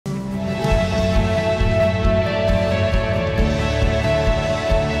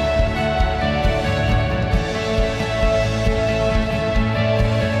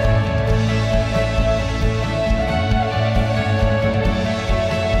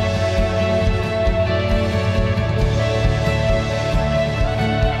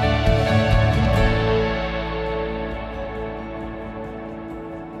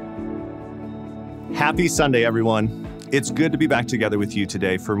Happy Sunday, everyone. It's good to be back together with you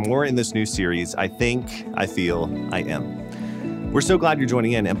today for more in this new series, I Think, I Feel, I Am. We're so glad you're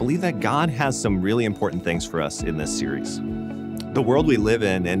joining in and believe that God has some really important things for us in this series. The world we live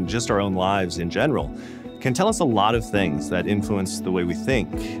in and just our own lives in general can tell us a lot of things that influence the way we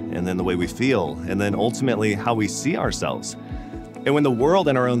think and then the way we feel and then ultimately how we see ourselves. And when the world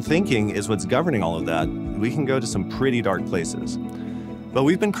and our own thinking is what's governing all of that, we can go to some pretty dark places. But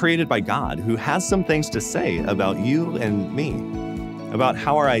we've been created by God, who has some things to say about you and me, about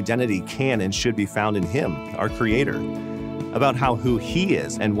how our identity can and should be found in Him, our Creator, about how who He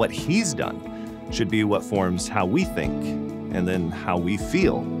is and what He's done should be what forms how we think, and then how we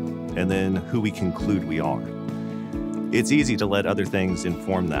feel, and then who we conclude we are. It's easy to let other things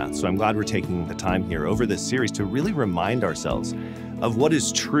inform that, so I'm glad we're taking the time here over this series to really remind ourselves of what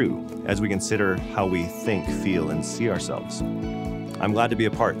is true as we consider how we think, feel, and see ourselves. I'm glad to be a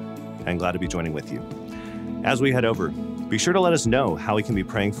part and glad to be joining with you. As we head over, be sure to let us know how we can be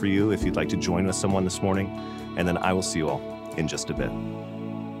praying for you if you'd like to join with someone this morning, and then I will see you all in just a bit.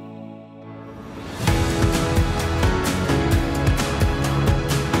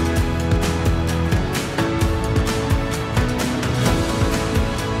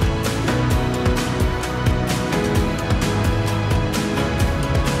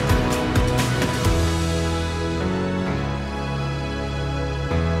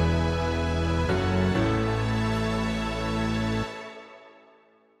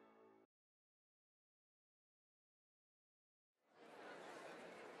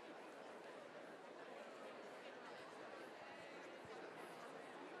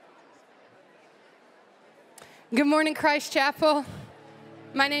 Good morning, Christ Chapel.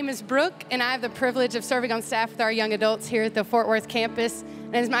 My name is Brooke, and I have the privilege of serving on staff with our young adults here at the Fort Worth campus.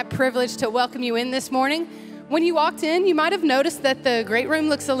 And it's my privilege to welcome you in this morning. When you walked in, you might have noticed that the great room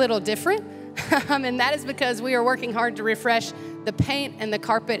looks a little different. And that is because we are working hard to refresh the paint and the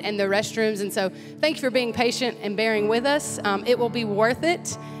carpet and the restrooms. And so thank you for being patient and bearing with us. It will be worth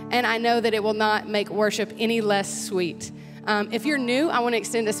it. And I know that it will not make worship any less sweet. If you're new, I want to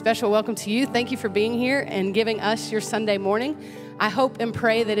extend a special welcome to you. Thank you for being here and giving us your Sunday morning. I hope and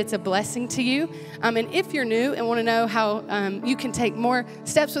pray that it's a blessing to you. And if you're new and want to know how you can take more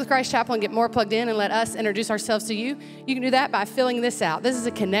steps with Christ Chapel and get more plugged in and let us introduce ourselves to you, you can do that by filling this out. This is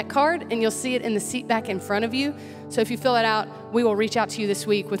a Connect card, and you'll see it in the seat back in front of you. So if you fill it out, we will reach out to you this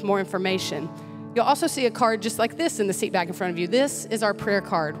week with more information. You'll also see a card just like this in the seat back in front of you. This is our prayer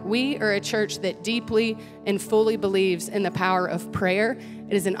card. We are a church that deeply and fully believes in the power of prayer.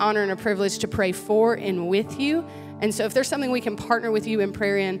 It is an honor and a privilege to pray for and with you. And so if there's something we can partner with you in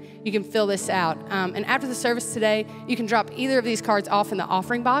prayer in, you can fill this out. And after the service today, you can drop either of these cards off in the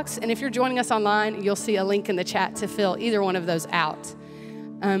offering box. And if you're joining us online, you'll see a link in the chat to fill either one of those out.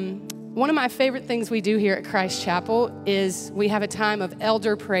 One of my favorite things we do here at Christ Chapel is we have a time of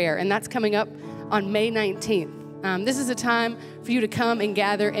elder prayer, and that's coming up on May 19th. This is a time for you to come and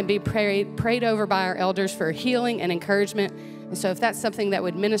gather and be prayed over by our elders for healing and encouragement. And so if that's something that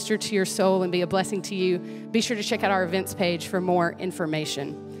would minister to your soul and be a blessing to you, be sure to check out our events page for more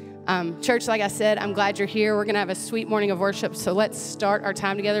information. Church, like I said, I'm glad you're here. We're going to have a sweet morning of worship. So let's start our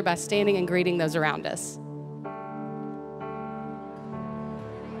time together by standing and greeting those around us.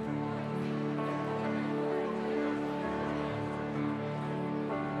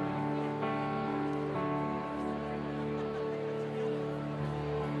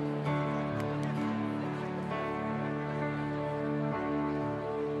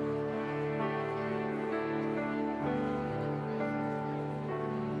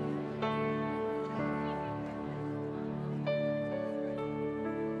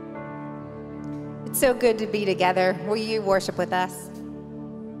 It's so good to be together. Will you worship with us?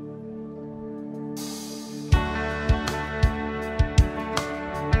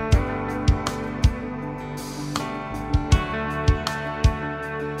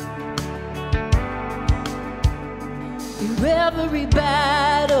 Through every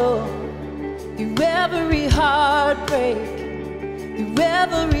battle, through every heartbreak, through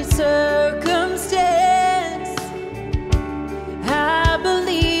every circumstance, I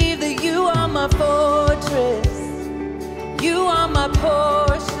believe that you are my fortress, you are my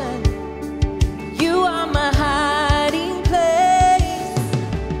portion, you are my hiding place.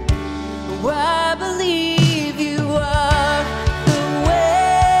 Oh, I believe you are the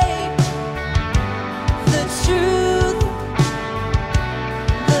way, the truth,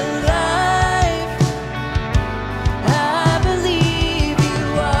 the life. I believe you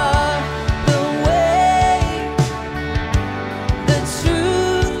are the way, the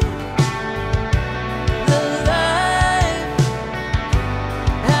truth, the life.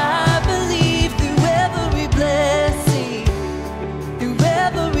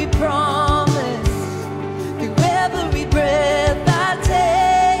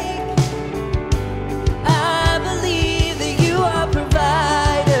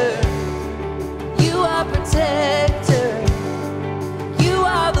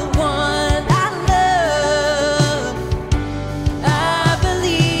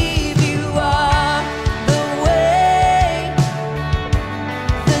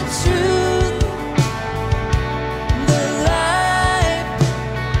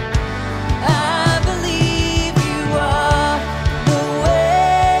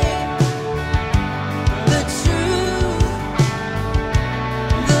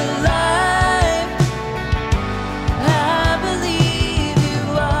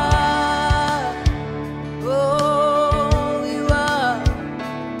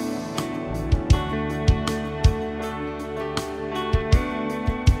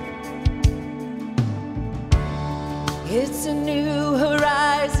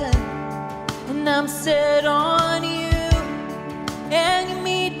 I'm set on you. And you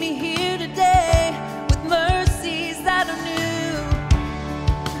meet me here today with mercies that are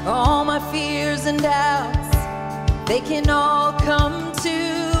new. All my fears and doubts, they can all come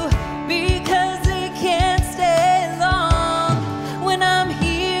to, because they can't stay long when I'm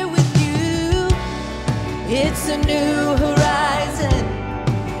here with you. It's a new horizon,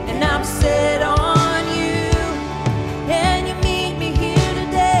 and I'm set on you. And you meet me here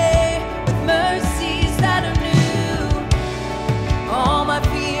today with mercies that are new. All my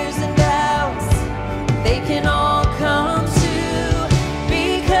fears and doubts, they can all come to,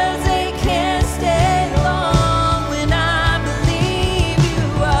 because they can't stay long when I believe you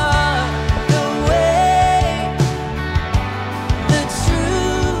are the way, the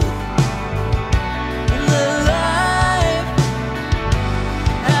truth, and the life.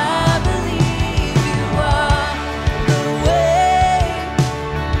 I believe you are the way,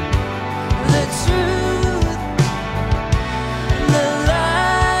 the truth, and the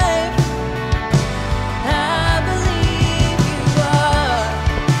life. I believe you are.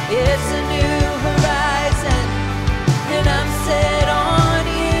 It's a new horizon, and I'm set on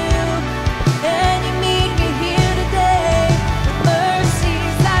you. And you meet me here today with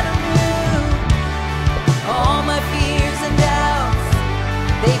mercies that are new. All my fears and doubts,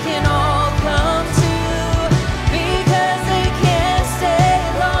 they can all come to, because they can't stay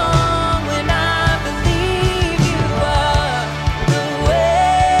long when I believe you are the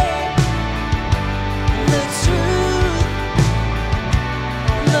way, the truth,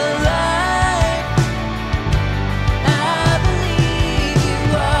 the life. I believe you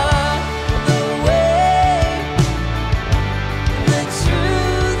are the way, the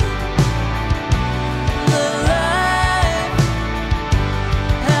truth, the life.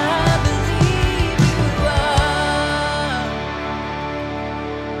 I believe you are.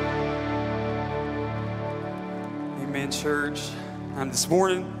 Amen, church. This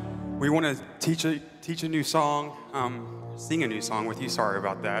morning, we want to teach a new song, sing a new song with you. Sorry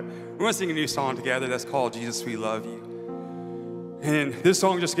about that. We want to sing a new song together that's called Jesus, We Love You. And this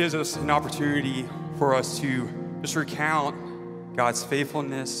song just gives us an opportunity for us to just recount God's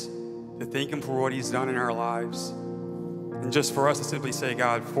faithfulness, to thank Him for what He's done in our lives, and just for us to simply say,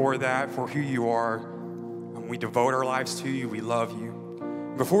 God, for that, for who you are, we devote our lives to you, we love you.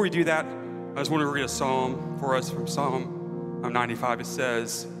 Before we do that, I just want to read a psalm for us from Psalm 95. It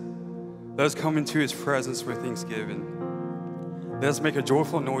says, let us come into His presence with thanksgiving. Let us make a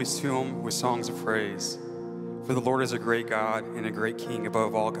joyful noise to Him with songs of praise. For the Lord is a great God and a great King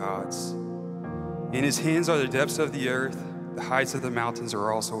above all gods. In His hands are the depths of the earth, the heights of the mountains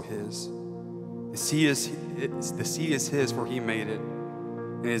are also His. The sea is His, for He made it,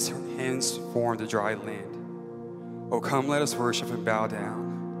 and His hands formed the dry land. Oh, come, let us worship and bow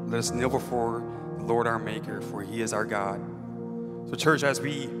down. Let us kneel before the Lord our Maker, for He is our God. So, church, as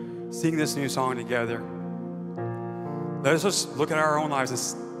we sing this new song together, let us just look at our own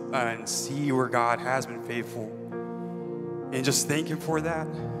lives and see where God has been faithful, and just thank Him for that.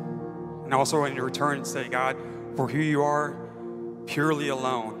 And also in return, say, God, for who you are, purely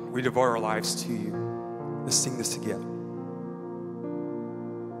alone, we devote our lives to you. Let's sing this together.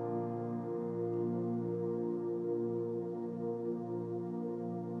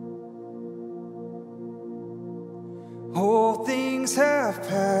 All things have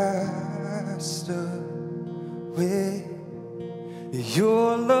passed away.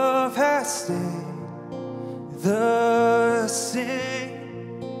 Your love has stayed the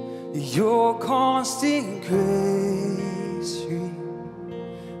same. Your constant grace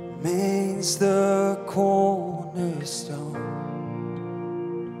remains the cornerstone.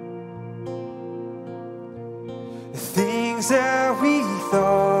 The things that we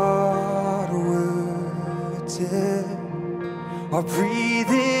thought were dead are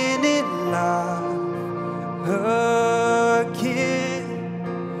breathing in life again.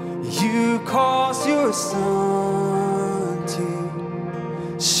 You caused your sun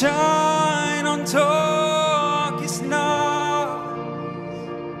to shine on darkest night.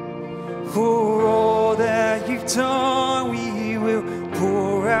 For all that you've done, we will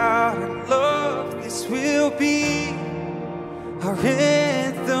pour out our love. This will be our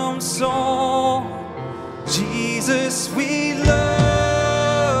anthem song. Jesus, we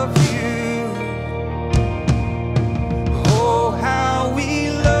love you. Oh, how we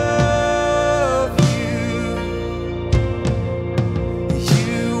love you.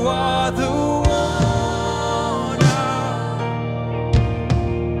 You are the one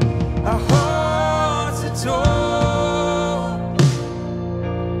our hearts adore.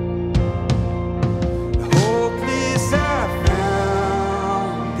 The hopeless are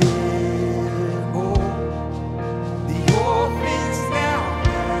found in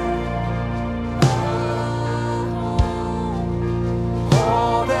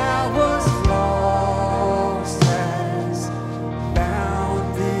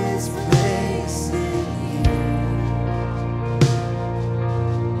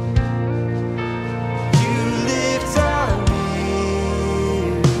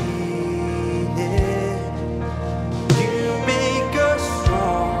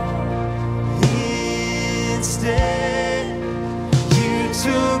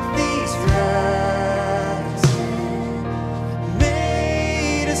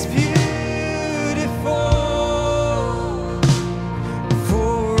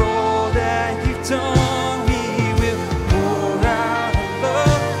done, we will pour out our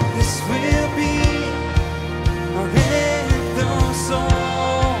love. This will be our anthem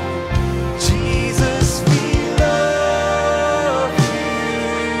song. Jesus, we love you.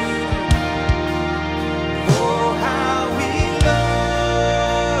 Oh, how we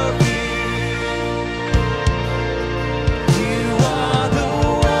love you. You are the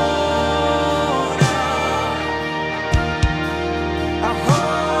one our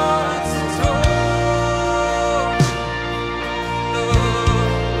hearts adore.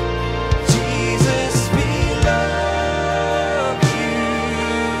 Jesus, we love you.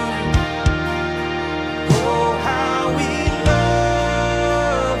 Oh, how we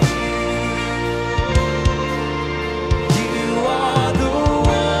love you. You are the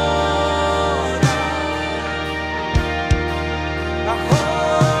one our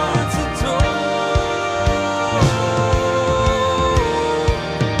hearts adore.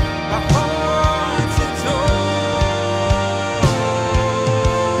 Our hearts adore.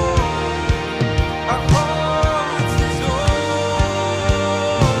 Our hearts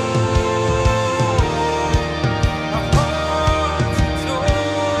adore.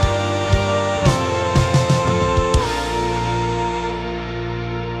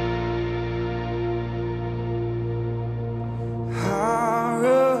 Our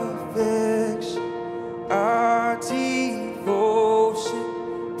affection, our devotion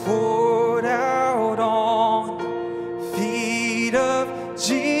poured out on the feet of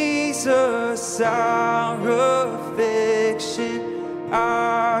Jesus. Our affection,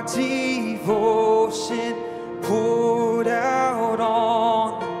 our devotion poured out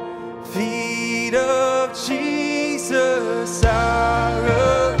on the feet of Jesus.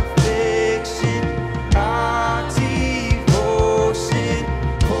 Our affection, our devotion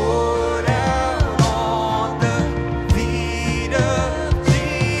poured out on the feet of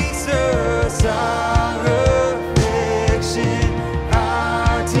Jesus. Our affection,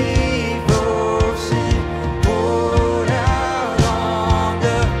 our devotion poured out on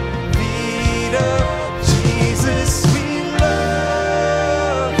the feet of Jesus. We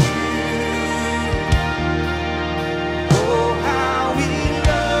love you. Oh, how we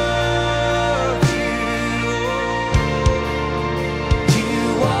love you.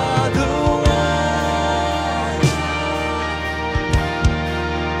 You are the one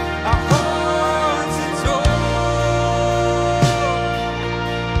our hearts adore.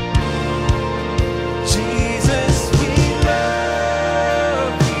 Jesus, we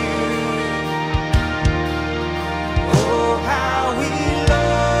love you. Oh, how we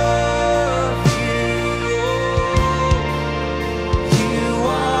love you. You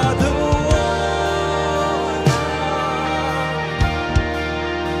are the one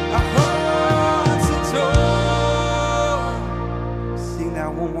our hearts adore. Sing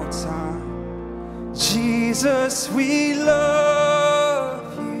that one more time. Jesus, we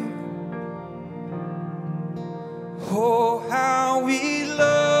love you. Oh, how we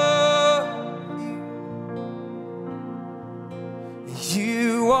love you.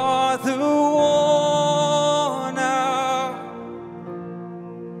 You are the one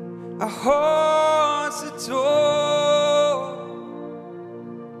our hearts adore.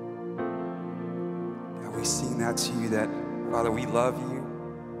 God, we sing that to you, that, Father, we love you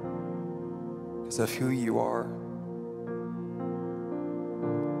because of who you are.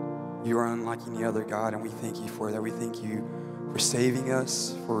 You are unlike any other God, and we thank you for that. We thank you for saving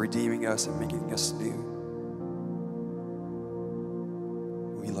us, for redeeming us, and making us new.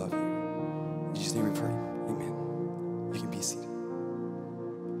 We love you. In Jesus' name we pray. Amen. You can be seated.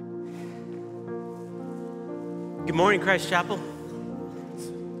 Good morning, Christ Chapel.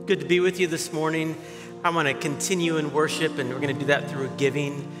 Good to be with you this morning. I want to continue in worship, and we're going to do that through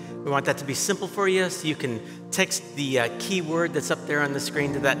giving. We want that to be simple for you, so you can text the keyword that's up there on the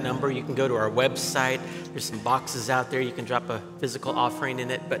screen to that number. You can go to our website. There's some boxes out there. You can drop a physical offering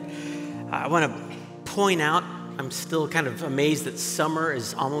in it. But I want to point out, I'm still kind of amazed that summer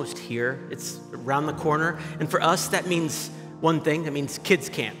is almost here. It's around the corner. And for us, that means one thing. That means kids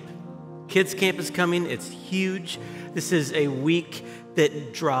camp. Kids camp is coming. It's huge. This is a week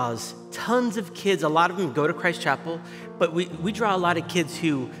that draws tons of kids. A lot of them go to Christ Chapel, but we draw a lot of kids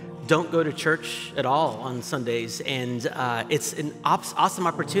who don't go to church at all on Sundays. And it's an awesome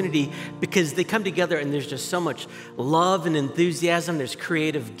opportunity because they come together and there's just so much love and enthusiasm. There's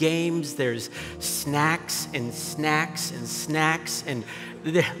creative games. There's snacks and snacks and snacks. And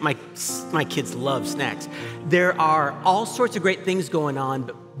my kids love snacks. There are all sorts of great things going on,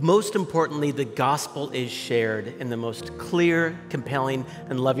 but most importantly, the gospel is shared in the most clear, compelling,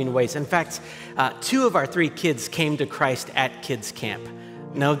 and loving ways. In fact, 2 of our 3 kids came to Christ at kids camp.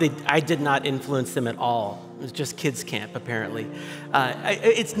 No, I did not influence them at all. It was just kids camp, apparently.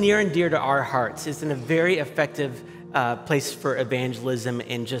 It's near and dear to our hearts. It's in a very effective place for evangelism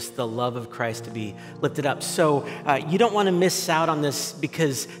and just the love of Christ to be lifted up. So you don't want to miss out on this,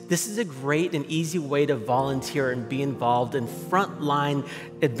 because this is a great and easy way to volunteer and be involved in frontline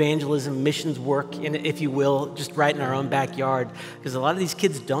evangelism, missions work, if you will, just right in our own backyard, because a lot of these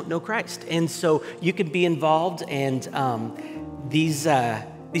kids don't know Christ. And so you can be involved, and these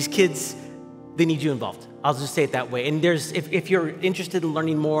kids, they need you involved. I'll just say it that way. And if you're interested in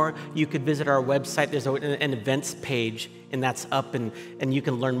learning more, you could visit our website. There's an events page, and that's up, and you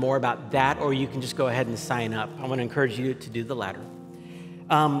can learn more about that, or you can just go ahead and sign up. I want to encourage you to do the latter.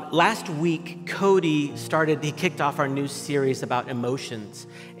 Last week, Cody he kicked off our new series about emotions,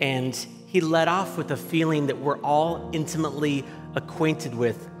 and he led off with a feeling that we're all intimately acquainted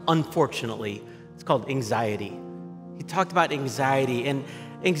with, unfortunately. It's called anxiety. He talked about anxiety, and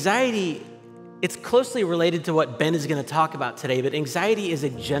anxiety, it's closely related to what Ben is going to talk about today, but anxiety is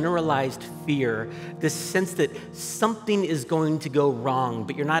a generalized fear, this sense that something is going to go wrong,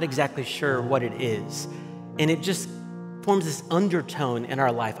 but you're not exactly sure what it is. And it just forms this undertone in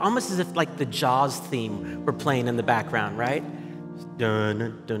our life, almost as if like the Jaws theme we're playing in the background, right?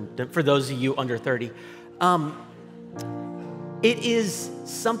 Dun, dun, dun, for those of you under 30. It is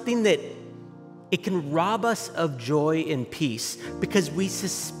something that it can rob us of joy and peace because we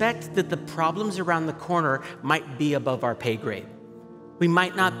suspect that the problems around the corner might be above our pay grade. We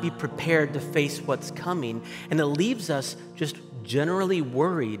might not be prepared to face what's coming, and it leaves us just generally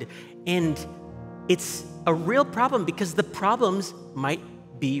worried. And it's a real problem because the problems might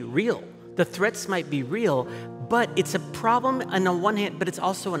be real. The threats might be real, but it's a problem on the one hand, but it's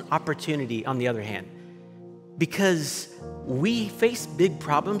also an opportunity on the other hand. Because we face big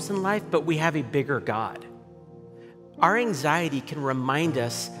problems in life, but we have a bigger God. Our anxiety can remind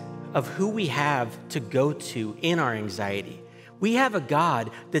us of who we have to go to in our anxiety. We have a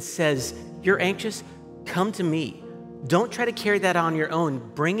God that says, you're anxious, come to me. Don't try to carry that on your own.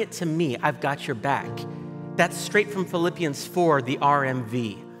 Bring it to me. I've got your back. That's straight from Philippians 4, the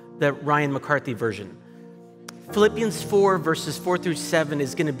RMV, the Ryan McCarthy version. Philippians 4, verses 4 through 7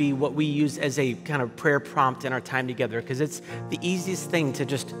 is going to be what we use as a kind of prayer prompt in our time together, because it's the easiest thing to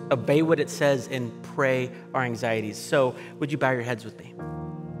just obey what it says and pray our anxieties. So would you bow your heads with me?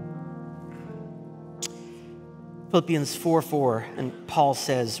 Philippians 4:4, and Paul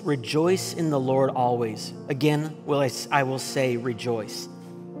says, rejoice in the Lord always. Again, I will say rejoice.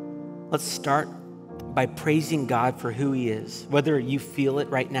 Let's start by praising God for who he is, whether you feel it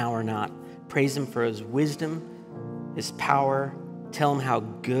right now or not. Praise him for his wisdom, his power. Tell him how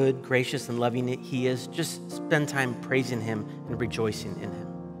good, gracious, and loving he is. Just spend time praising him and rejoicing in him.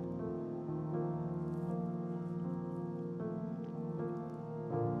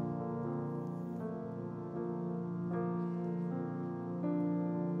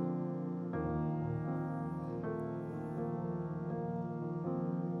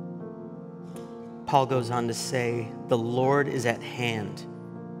 Paul goes on to say, the Lord is at hand.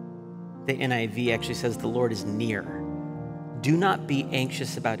 The NIV actually says the Lord is near. Do not be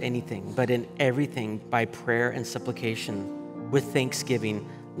anxious about anything, but in everything by prayer and supplication, with thanksgiving,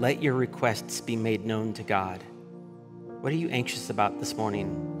 let your requests be made known to God. What are you anxious about this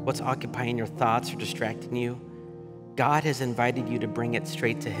morning? What's occupying your thoughts or distracting you? God has invited you to bring it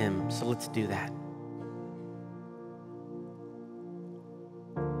straight to him, so let's do that.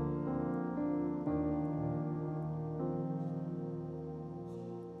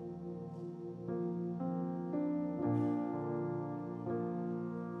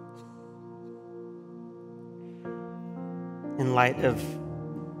 In light of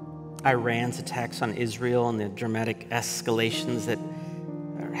Iran's attacks on Israel and the dramatic escalations that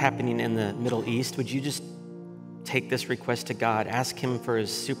are happening in the Middle East, would you just take this request to God, ask him for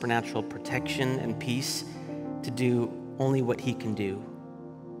his supernatural protection and peace to do only what he can do?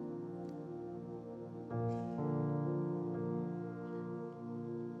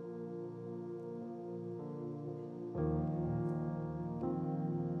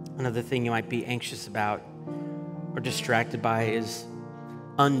 Another thing you might be anxious about or distracted by is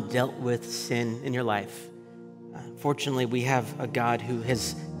undealt with sin in your life. Fortunately, we have a God who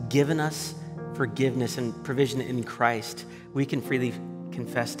has given us forgiveness and provision in Christ. We can freely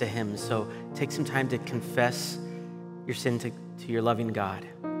confess to him. So take some time to confess your sin to your loving God.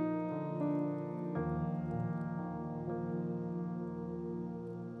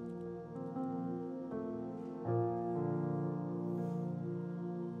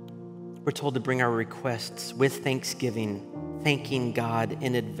 We're told to bring our requests with thanksgiving, thanking God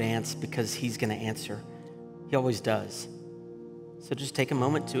in advance because he's going to answer. He always does. So just take a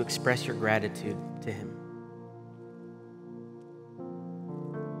moment to express your gratitude to him.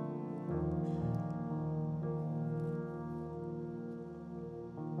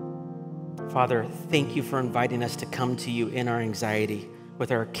 Father, thank you for inviting us to come to you in our anxiety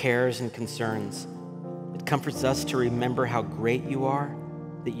with our cares and concerns. It comforts us to remember how great you are,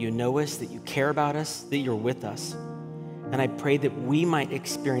 that you know us, that you care about us, that you're with us. And I pray that we might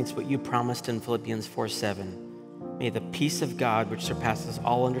experience what you promised in Philippians 4:7. May the peace of God, which surpasses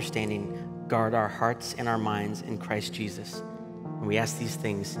all understanding, guard our hearts and our minds in Christ Jesus. And we ask these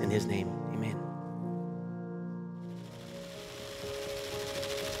things in his name. Amen.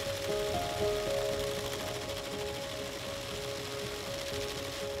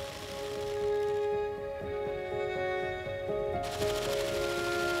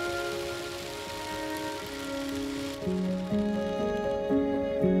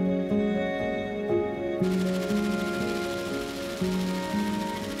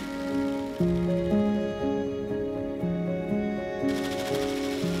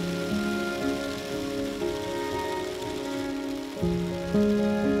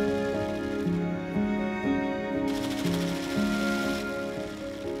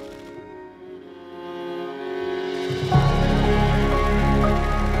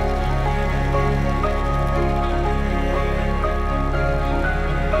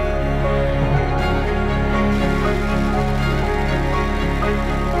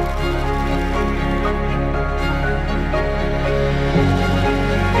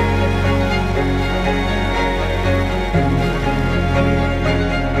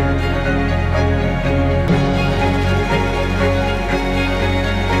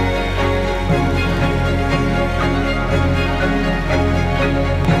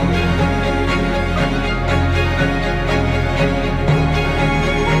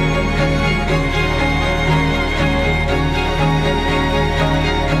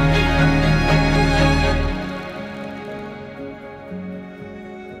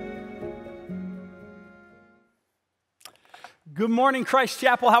 Good morning, Christ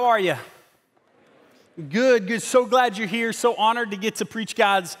Chapel. How are you? Good. So glad you're here. So honored to get to preach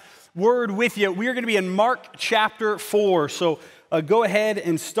God's word with you. We are going to be in Mark chapter 4. So go ahead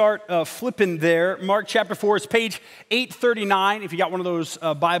and start flipping there. Mark chapter 4 is page 839 if you got one of those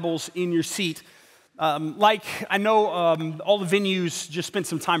Bibles in your seat. Like I know all the venues just spent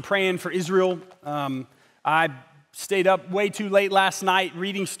some time praying for Israel. I stayed up way too late last night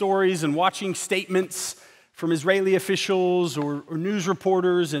reading stories and watching statements from Israeli officials or news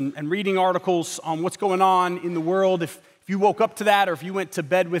reporters and reading articles on what's going on in the world. If you woke up to that or if you went to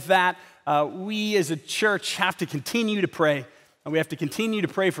bed with that, we as a church have to continue to pray. And we have to continue to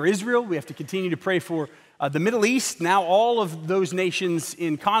pray for Israel. We have to continue to pray for the Middle East. Now all of those nations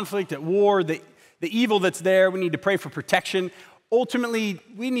in conflict, at war, the evil that's there, we need to pray for protection. Ultimately,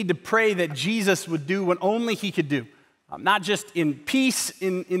 we need to pray that Jesus would do what only he could do. Not just in peace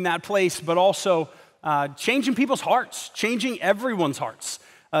in that place, but also changing people's hearts, changing everyone's hearts,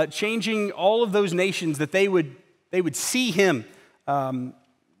 changing all of those nations that they would see him.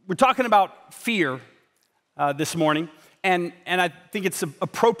 We're talking about fear this morning, and I think it's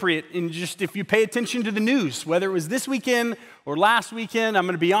appropriate in just if you pay attention to the news, whether it was this weekend or last weekend, I'm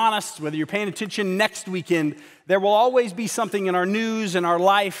going to be honest, whether you're paying attention next weekend, there will always be something in our news, in our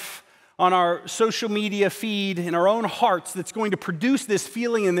life, on our social media feed, in our own hearts that's going to produce this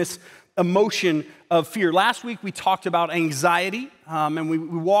feeling and this emotion of fear. Last week we talked about anxiety, and we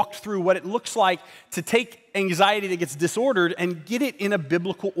walked through what it looks like to take anxiety that gets disordered and get it in a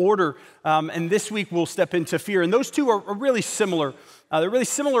biblical order. And this week we'll step into fear. And those two are really similar. They're really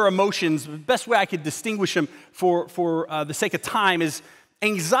similar emotions. The best way I could distinguish them for the sake of time is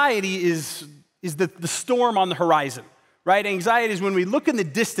anxiety is the storm on the horizon, right? Anxiety is when we look in the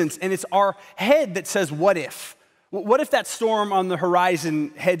distance and it's our head that says, what if? What if that storm on the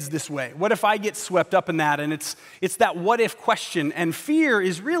horizon heads this way? What if I get swept up in that? And it's that what if question. And fear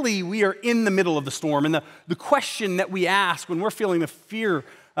is really, we are in the middle of the storm. And the question that we ask when we're feeling the fear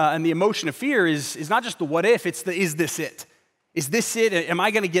and the emotion of fear is not just the what if, it's the is this it? Is this it? Am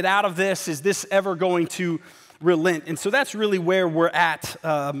I going to get out of this? Is this ever going to relent? And so that's really where we're at.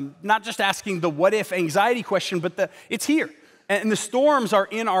 Not just asking the what if anxiety question, but it's here. And the storms are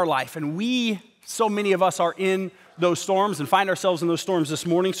in our life. And so many of us are in those storms and find ourselves in those storms this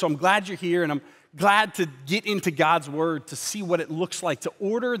morning. So I'm glad you're here, and I'm glad to get into God's word to see what it looks like, to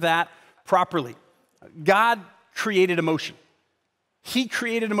order that properly. God created emotion. He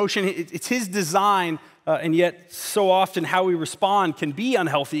created emotion. It's his design, and yet so often how we respond can be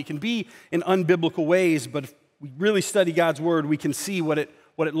unhealthy. It can be in unbiblical ways, but if we really study God's word, we can see what it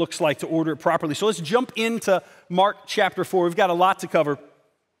what it looks like to order it properly. So let's jump into Mark chapter 4. We've got a lot to cover.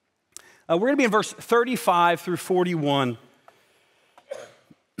 We're going to be in verse 35 through 41.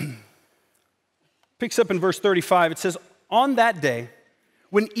 Picks up in verse 35. It says, "On that day,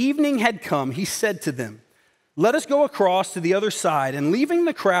 when evening had come, he said to them, 'Let us go across to the other side.' And leaving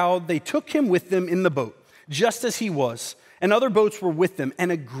the crowd, they took him with them in the boat, just as he was. And other boats were with them.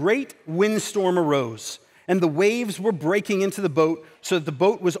 And a great windstorm arose. And the waves were breaking into the boat, so that the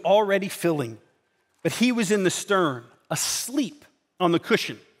boat was already filling. But he was in the stern, asleep on the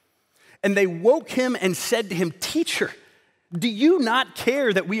cushion. And they woke him and said to him, 'Teacher, do you not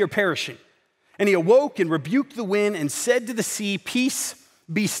care that we are perishing?' And he awoke and rebuked the wind and said to the sea, 'Peace,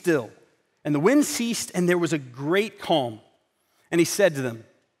 be still.' And the wind ceased, and there was a great calm. And he said to them,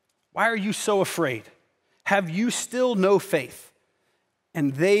 'Why are you so afraid? Have you still no faith?'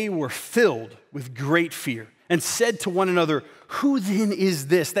 And they were filled with great fear and said to one another, 'Who then is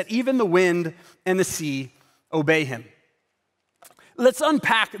this, that even the wind and the sea obey him?'" Let's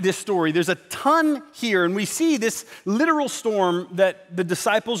unpack this story. There's a ton here, and we see this literal storm that the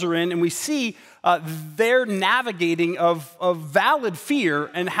disciples are in, and we see their navigating of valid fear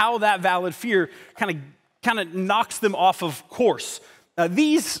and how that valid fear kind of knocks them off of course.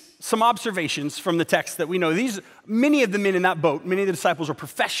 Some observations from the text that we know. Many of the men in that boat, many of the disciples are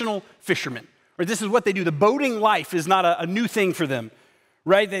professional fishermen. Right? This is what they do. The boating life is not a new thing for them.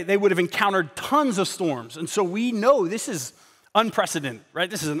 Right? They would have encountered tons of storms, and so we know this is unprecedented, right?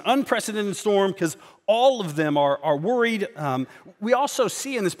 This is an unprecedented storm because all of them are worried. We also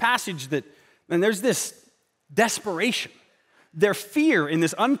see in this passage that, and there's this desperation. Their fear in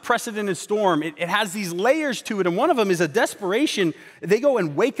this unprecedented storm, it has these layers to it, and one of them is a desperation. They go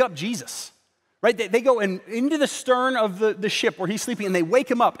and wake up Jesus, right? They go into the stern of the ship where he's sleeping, and they wake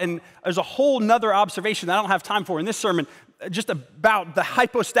him up, and there's a whole nother observation that I don't have time for in this sermon, just about the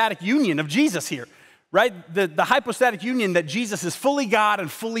hypostatic union of Jesus here. Right? The hypostatic union that Jesus is fully God and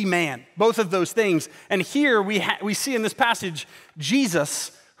fully man, both of those things. And here we see in this passage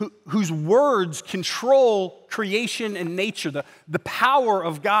Jesus, whose words control creation and nature, the power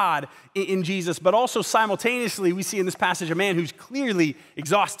of God in Jesus, but also simultaneously we see in this passage a man who's clearly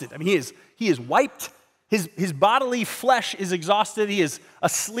exhausted. I mean, he is wiped. His bodily flesh is exhausted. He is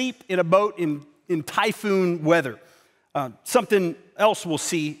asleep in a boat in typhoon weather. Something else we'll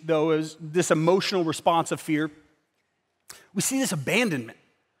see, though, is this emotional response of fear. We see this abandonment,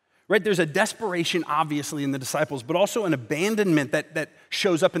 right? There's a desperation, obviously, in the disciples, but also an abandonment that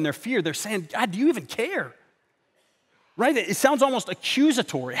shows up in their fear. They're saying, "God, do you even care?" Right? It sounds almost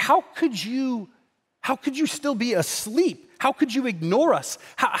accusatory. How could you still be asleep? How could you ignore us?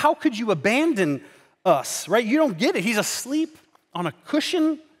 How could you abandon us? Right? You don't get it. He's asleep on a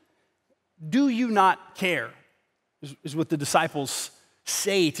cushion. Do you not care? Is what the disciples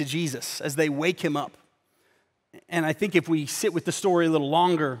say to Jesus as they wake him up. And I think if we sit with the story a little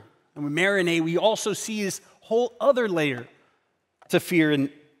longer and we marinate, we also see this whole other layer to fear,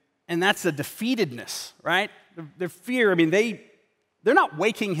 and that's the defeatedness, right? Their fear, I mean, they're not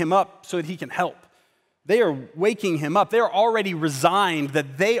waking him up so that he can help. They are waking him up. They're already resigned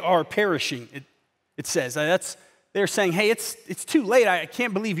that they are perishing, it says. They're saying, "Hey, it's too late. I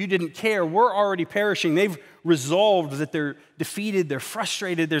can't believe you didn't care. We're already perishing." They've resolved that they're defeated, they're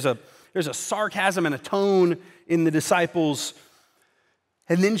frustrated. There's a sarcasm and a tone in the disciples.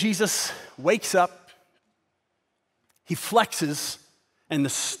 And then Jesus wakes up, he flexes, and the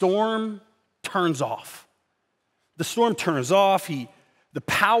storm turns off. The storm turns off. The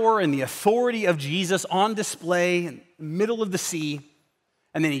power and the authority of Jesus on display in the middle of the sea.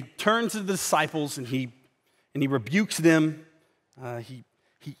 And then he turns to the disciples and he rebukes them.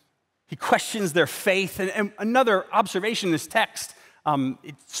 He questions their faith. And another observation in this text,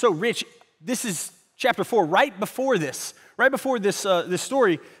 it's so rich. This is chapter 4, right before this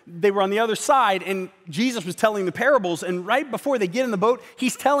story, they were on the other side, and Jesus was telling the parables, and right before they get in the boat,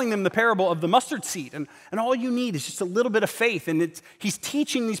 he's telling them the parable of the mustard seed, and all you need is just a little bit of faith, and he's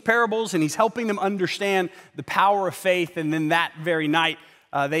teaching these parables, and he's helping them understand the power of faith, and then that very night,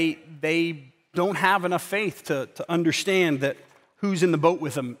 they don't have enough faith to understand that who's in the boat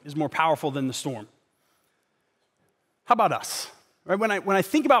with them is more powerful than the storm. How about us? Right? When I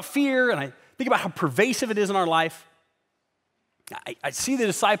think about fear and I think about how pervasive it is in our life, I see the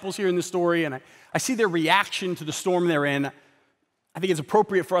disciples here in this story and I see their reaction to the storm they're in. I think it's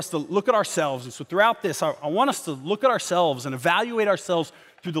appropriate for us to look at ourselves. And so throughout this, I want us to look at ourselves and evaluate ourselves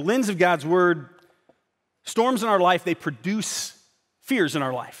through the lens of God's word. Storms in our life, they produce fears in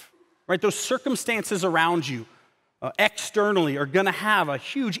our life. Right? Those circumstances around you, externally are going to have a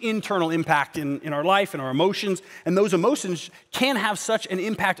huge internal impact in our life and our emotions, and those emotions can have such an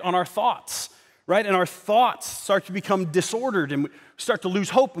impact on our thoughts, right? And our thoughts start to become disordered, and we start to lose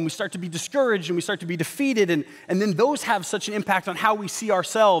hope, and we start to be discouraged, and we start to be defeated, and then those have such an impact on how we see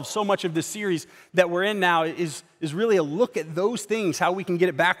ourselves. So much of this series that we're in now is really a look at those things, how we can get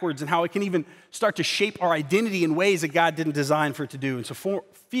it backwards, and how it can even start to shape our identity in ways that God didn't design for it to do. And so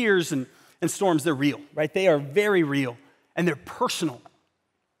fears and storms, they're real, right? They are very real, and they're personal,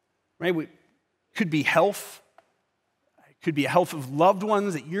 right? It could be health. It could be a health of loved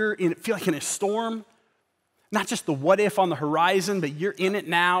ones that you're in, feel like in a storm. Not just the what if on the horizon, but you're in it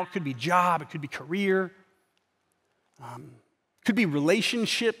now. It could be job, it could be career. It could be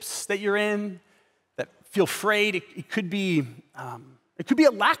relationships that you're in that feel frayed. It could be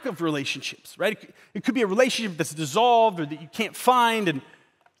a lack of relationships, right? It could be a relationship that's dissolved or that you can't find, and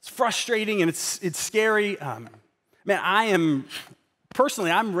it's frustrating and it's scary. I'm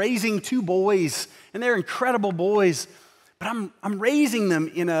raising 2 boys, and they're incredible boys, but I'm raising them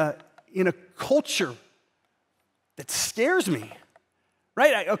in a culture that scares me,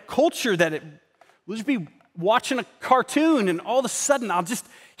 right? A culture that will just be watching a cartoon, and all of a sudden I'll just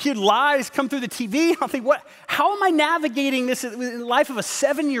hear lies come through the TV. I'll think, how am I navigating this in the life of a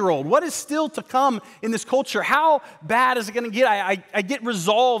 7-year-old? What is still to come in this culture? How bad is it going to get? I get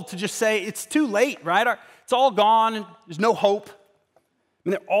resolved to just say, it's too late, right? It's all gone, and there's no hope.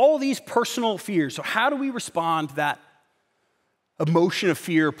 There are all these personal fears. So how do we respond to that emotion of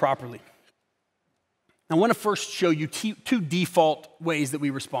fear properly? I want to first show you 2 default ways that we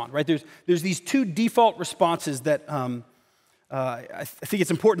respond, right? There's these 2 default responses that I think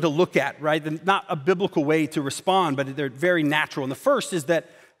it's important to look at, right? They're not a biblical way to respond, but they're very natural. And the first is that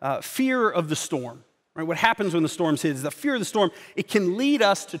fear of the storm, right? What happens when the storms hit is the fear of the storm. It can lead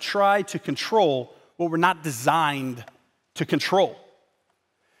us to try to control what we're not designed to control.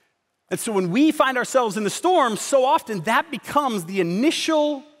 And so when we find ourselves in the storm, so often that becomes the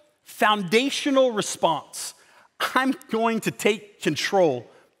initial foundational response. I'm going to take control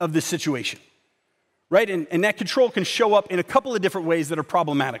of this situation, right? And that control can show up in a couple of different ways that are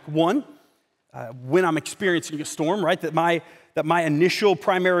problematic. One, when I'm experiencing a storm, right, that my initial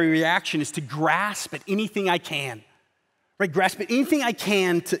primary reaction is to grasp at anything I can, right? Grasp at anything I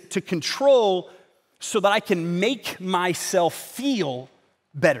can to control so that I can make myself feel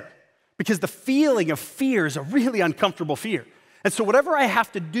better. Because the feeling of fear is a really uncomfortable fear. And so whatever I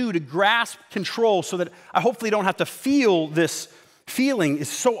have to do to grasp control so that I hopefully don't have to feel this feeling is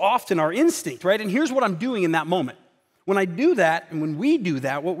so often our instinct, right? And here's what I'm doing in that moment. When I do that, and when we do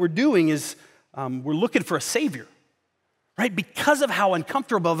that, what we're doing is we're looking for a savior, right? Because of how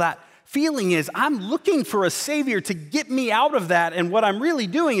uncomfortable that feeling is, I'm looking for a savior to get me out of that. And what I'm really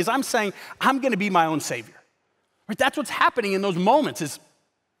doing is I'm saying, I'm going to be my own savior, right? That's what's happening in those moments is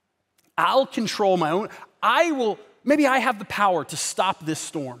I'll control my own. Maybe I have the power to stop this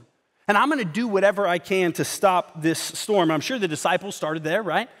storm. And I'm going to do whatever I can to stop this storm. I'm sure the disciples started there,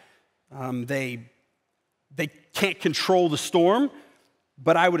 right? They can't control the storm,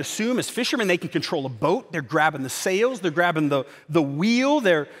 but I would assume as fishermen, they can control a boat. They're grabbing the sails. They're grabbing the wheel.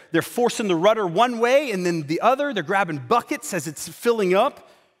 They're forcing the rudder one way and then the other. They're grabbing buckets as it's filling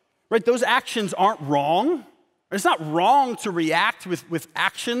up, right? Those actions aren't wrong. It's not wrong to react with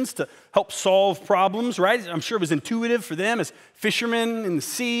actions to help solve problems, right? I'm sure it was intuitive for them as fishermen in the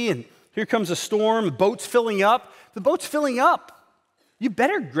sea, and here comes a storm, the boat's filling up. The boat's filling up. You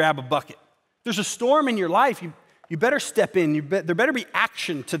better grab a bucket. If there's a storm in your life, you better step in. There better be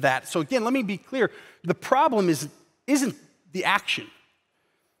action to that. So again, let me be clear. The problem isn't the action.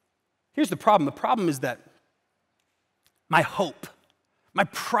 Here's the problem. The problem is that my hope, my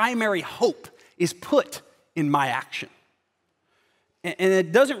primary hope is put in my action. And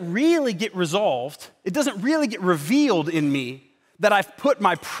it doesn't really get resolved. It doesn't really get revealed in me that I've put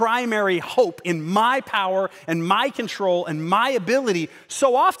my primary hope in my power and my control and my ability.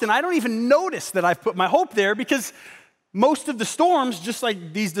 So often I don't even notice that I've put my hope there because most of the storms, just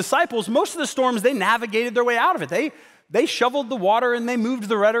like these disciples, most of the storms, they navigated their way out of it. They shoveled the water and they moved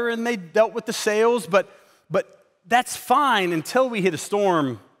the rudder and they dealt with the sails, but that's fine until we hit a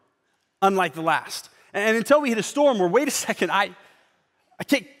storm unlike the last. And until we hit a storm where, wait a second, I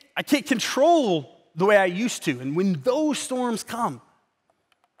can't control the way I used to. And when those storms come,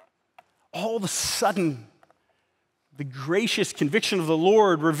 all of a sudden, the gracious conviction of the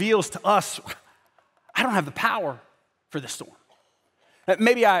Lord reveals to us, I don't have the power for this storm.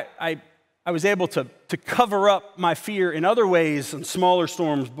 Maybe I was able to cover up my fear in other ways in smaller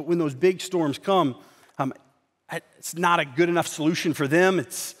storms, but when those big storms come, it's not a good enough solution for them.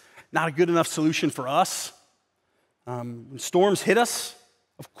 It's not a good enough solution for us. When storms hit us,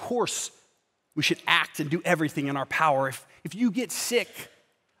 of course, we should act and do everything in our power. If you get sick,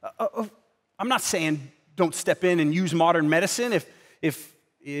 I'm not saying don't step in and use modern medicine. If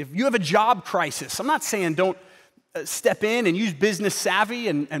you have a job crisis, I'm not saying don't step in and use business savvy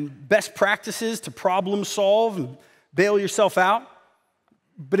and best practices to problem solve and bail yourself out.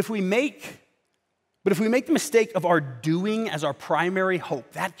 But if we make the mistake of our doing as our primary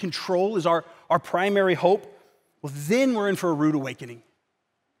hope, that control is our primary hope, well, then we're in for a rude awakening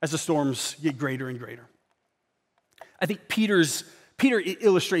as the storms get greater and greater. I think Peter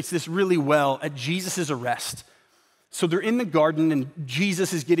illustrates this really well at Jesus' arrest. So they're in the garden and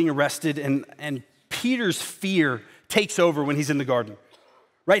Jesus is getting arrested and Peter's fear takes over when he's in the garden.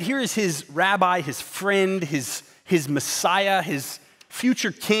 Right here is his rabbi, his friend, his Messiah, his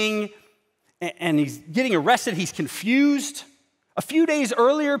future king, and he's getting arrested. He's confused. A few days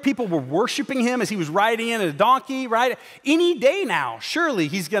earlier, people were worshiping him as he was riding in a donkey, right? Any day now, surely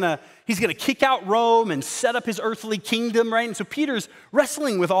he's gonna kick out Rome and set up his earthly kingdom, right? And so Peter's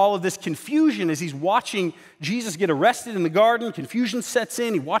wrestling with all of this confusion as he's watching Jesus get arrested in the garden. Confusion sets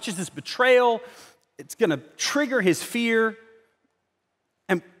in. He watches this betrayal. It's gonna trigger his fear.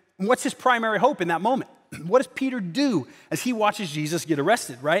 And what's his primary hope in that moment? What does Peter do as he watches Jesus get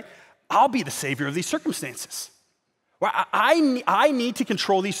arrested, right? I'll be the savior of these circumstances. Well, I need to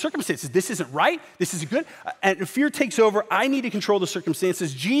control these circumstances. This isn't right. This isn't good. And fear takes over. I need to control the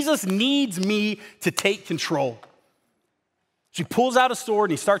circumstances. Jesus needs me to take control. So he pulls out a sword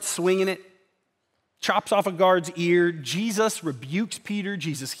and he starts swinging it, chops off a guard's ear. Jesus rebukes Peter.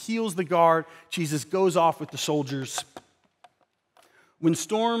 Jesus heals the guard. Jesus goes off with the soldiers. When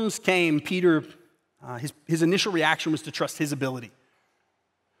storms came, Peter, his initial reaction was to trust his ability.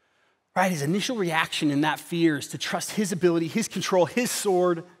 Right, his initial reaction in that fear is to trust his ability, his control, his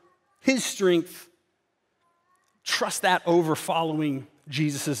sword, his strength. Trust that over following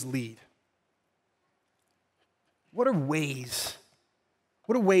Jesus' lead. What are ways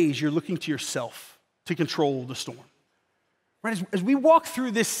you're looking to yourself to control the storm? Right, as we walk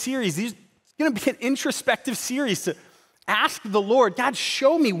through this series, it's going to be an introspective series to ask the Lord, God,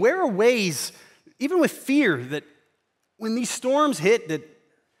 show me where are ways, even with fear, that when these storms hit, that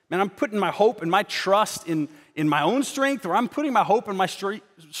man, I'm putting my hope and my trust in my own strength, or I'm putting my hope and my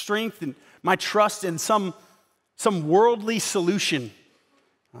strength and my trust in some worldly solution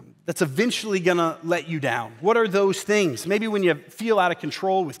that's eventually gonna let you down. What are those things? Maybe when you feel out of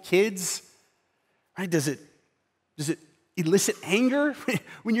control with kids, right? Does it elicit anger?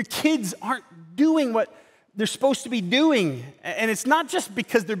 When your kids aren't doing what they're supposed to be doing. And it's not just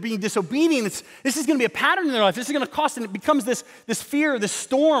because they're being disobedient. This is going to be a pattern in their life. This is going to cost, and it becomes this fear, this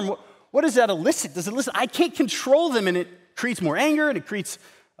storm. What does that elicit? Does it elicit, I can't control them, and it creates more anger, and it creates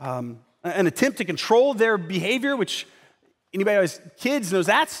an attempt to control their behavior, which anybody who has kids knows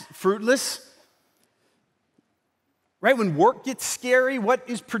that's fruitless. Right? When work gets scary, what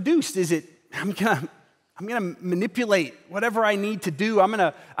is produced? Is it, I'm gonna manipulate whatever I need to do. I'm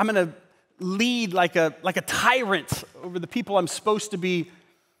gonna lead like a tyrant over the people I'm supposed to be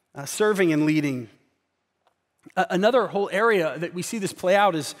serving and leading. Another whole area that we see this play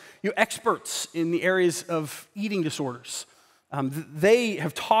out is experts in the areas of eating disorders. They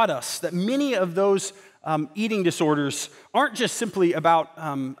have taught us that many of those eating disorders aren't just simply about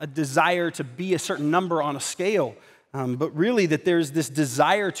a desire to be a certain number on a scale, but really that there's this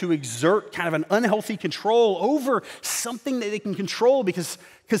desire to exert kind of an unhealthy control over something that they can control because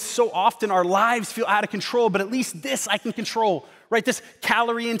so often our lives feel out of control, but at least this I can control, right? This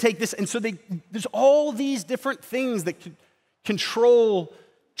calorie intake, this. And so there's all these different things that control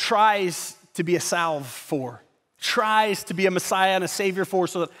tries to be a salve for, tries to be a Messiah and a Savior for,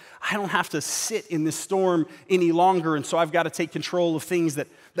 so that I don't have to sit in this storm any longer. And so I've got to take control of things that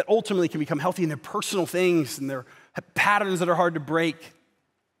ultimately can become healthy, and they're personal things, and they're patterns that are hard to break.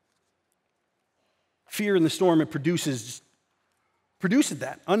 Fear in the storm, it produces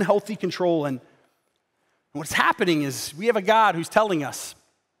that unhealthy control. And what's happening is we have a God who's telling us,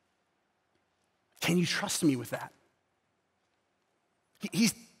 can you trust me with that?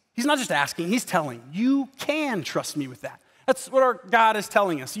 He's not just asking, he's telling, you can trust me with that. That's what our God is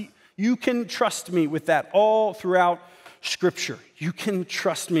telling us. You can trust me with that all throughout Scripture. You can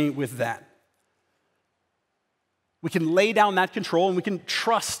trust me with that. We can lay down that control and we can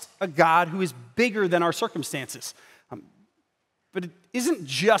trust a God who is bigger than our circumstances. But it isn't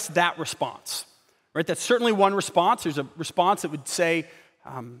just that response, right? That's certainly one response. There's a response that would say,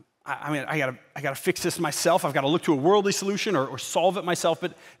 I gotta fix this myself. I've got to look to a worldly solution or solve it myself.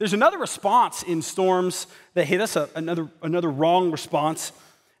 But there's another response in storms that hit us, another wrong response,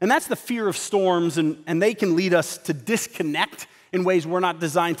 And that's the fear of storms, and they can lead us to disconnect in ways we're not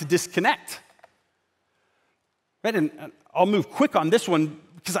designed to disconnect. Right? And I'll move quick on this one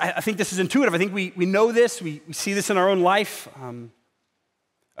because I think this is intuitive. I think we know this. We see this in our own life.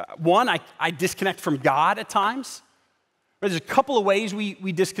 One, I disconnect from God at times. There's a couple of ways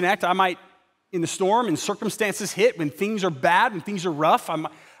we disconnect. I might, in the storm, and circumstances hit, when things are bad, when things are rough,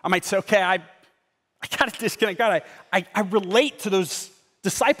 I might say, okay, I got to disconnect. God, I relate to those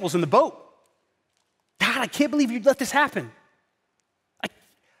disciples in the boat. God, I can't believe you'd let this happen.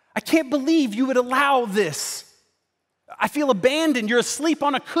 I can't believe you would allow this. I feel abandoned. You're asleep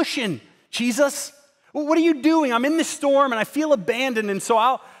on a cushion, Jesus. What are you doing? I'm in this storm and I feel abandoned, and so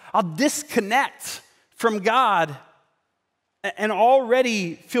I'll disconnect from God and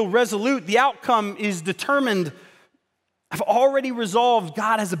already feel resolute. The outcome is determined. I've already resolved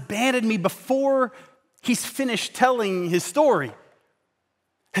God has abandoned me before he's finished telling his story.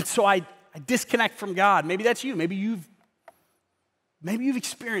 And so I disconnect from God. Maybe that's you. Maybe you've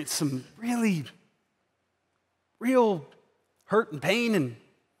experienced some real hurt and pain and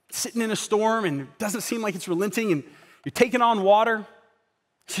sitting in a storm, and it doesn't seem like it's relenting, and you're taking on water.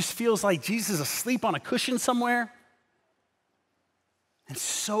 It just feels like Jesus is asleep on a cushion somewhere. And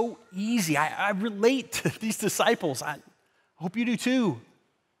so easy. I relate to these disciples. I hope you do too.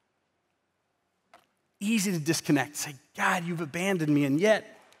 Easy to disconnect. Say, God, you've abandoned me, and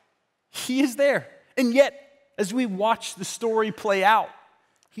yet he is there. And yet, as we watch the story play out,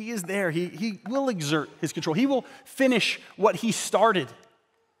 he is there. He will exert his control. He will finish what he started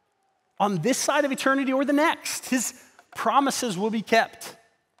on this side of eternity or the next. His promises will be kept.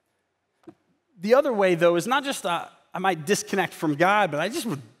 The other way, though, is not just I might disconnect from God, but I just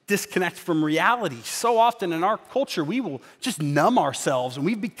would disconnect from reality. So often in our culture, we will just numb ourselves, and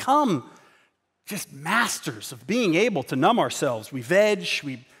we've become just masters of being able to numb ourselves. We veg,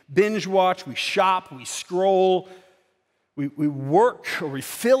 we binge watch, we shop, we scroll, we work, or we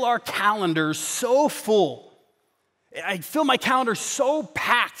fill our calendars so full. I fill my calendar so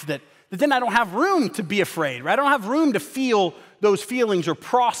packed that then I don't have room to be afraid, right? I don't have room to feel those feelings or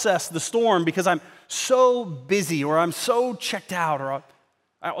process the storm because I'm so busy, or I'm so checked out, or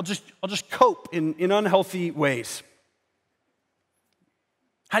I'll just cope in unhealthy ways.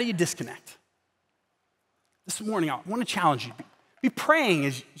 How do you disconnect? This morning, I want to challenge you. Be praying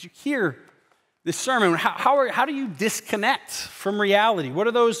as you hear this sermon. How do you disconnect from reality? What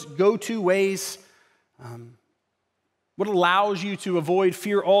are those go-to ways? What allows you to avoid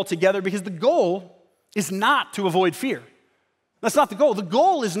fear altogether? Because the goal is not to avoid fear. That's not the goal. The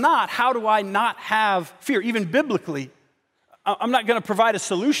goal is not, how do I not have fear? Even biblically, I'm not going to provide a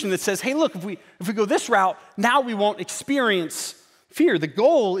solution that says, hey, look, if we go this route, now we won't experience fear. The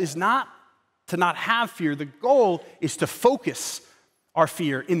goal is not to not have fear. The goal is to focus our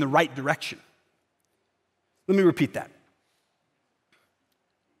fear in the right direction. Let me repeat that.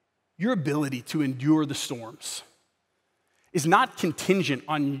 Your ability to endure the storms is not contingent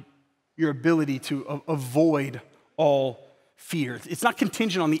on your ability to avoid all fear. It's not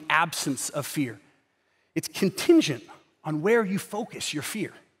contingent on the absence of fear. It's contingent on where you focus your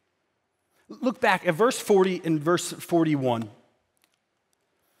fear. Look back at verse 40 and verse 41.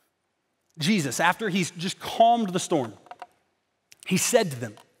 Jesus, after he's just calmed the storm, he said to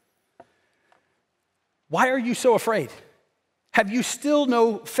them, "Why are you so afraid? Have you still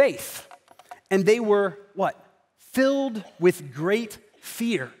no faith?" And they were, what? Filled with great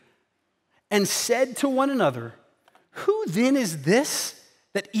fear, and said to one another, "Who then is this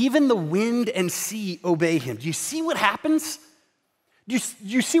that even the wind and sea obey him?" Do you see what happens? Do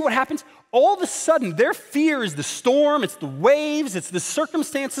you see what happens? All of a sudden, their fear is the storm, it's the waves, it's the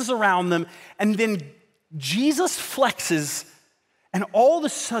circumstances around them, and then Jesus flexes, and all of a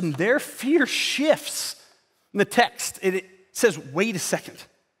sudden, their fear shifts. In the text, it says, wait a second.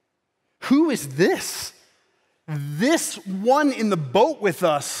 Who is this? This one in the boat with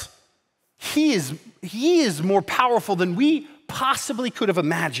us, he is more powerful than we possibly could have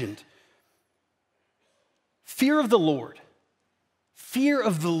imagined. Fear of the Lord. Fear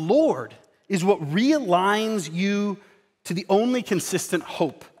of the Lord is what realigns you to the only consistent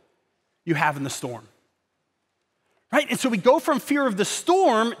hope you have in the storm. Right? And so we go from fear of the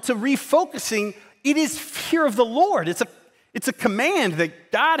storm to refocusing. It is fear of the Lord. It's a command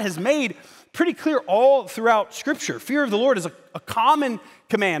that God has made pretty clear all throughout Scripture. Fear of the Lord is a common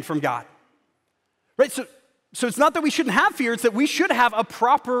command from God. Right? So it's not that we shouldn't have fear, it's that we should have a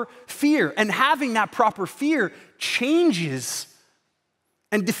proper fear. And having that proper fear changes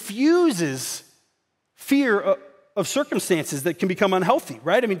and diffuses fear of circumstances that can become unhealthy,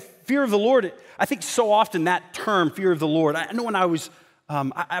 right? I mean, fear of the Lord, I think so often that term, fear of the Lord, I know when I was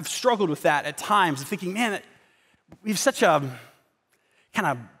I've struggled with that at times, thinking, man, we have such a kind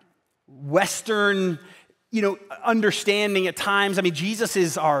of Western, understanding at times. I mean, Jesus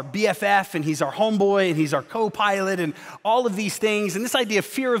is our BFF, and he's our homeboy, and he's our co-pilot, and all of these things. And this idea of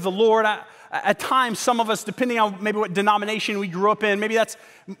fear of the Lord, at times, some of us, depending on maybe what denomination we grew up in, maybe that's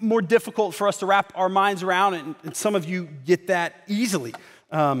more difficult for us to wrap our minds around, and some of you get that easily.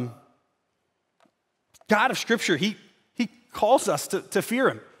 God of Scripture, he calls us to fear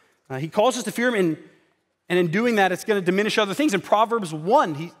him. He calls us to fear him, and in doing that, it's going to diminish other things. In Proverbs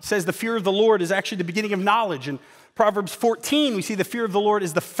 1, he says the fear of the Lord is actually the beginning of knowledge. In Proverbs 14, we see the fear of the Lord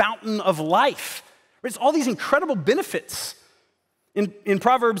is the fountain of life. It's all these incredible benefits. In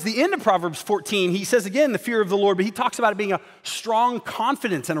Proverbs, the end of Proverbs 14, he says again the fear of the Lord, but he talks about it being a strong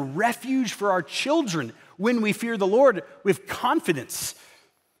confidence and a refuge for our children. When we fear the Lord, we have confidence.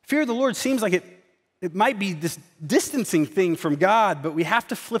 Fear of the Lord seems like it might be this distancing thing from God, but we have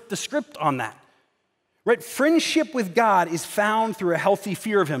to flip the script on that. Right? Friendship with God is found through a healthy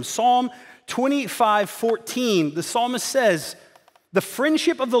fear of him. Psalm 25:14, the psalmist says, "The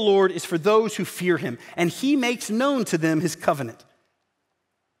friendship of the Lord is for those who fear him, and he makes known to them his covenant."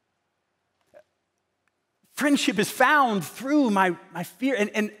 Friendship is found through my fear.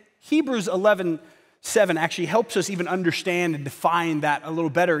 And Hebrews 11:7 actually helps us even understand and define that a little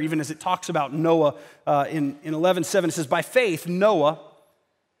better, even as it talks about Noah in 11:7. It says, "By faith, Noah,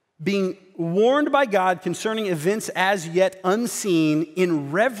 being warned by God concerning events as yet unseen,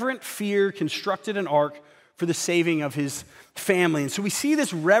 in reverent fear constructed an ark for the saving of his family." And so we see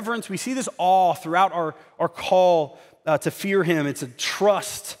this reverence, we see this awe throughout our call to fear him. It's a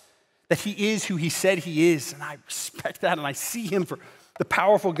trust that he is who he said he is, and I respect that, and I see him for the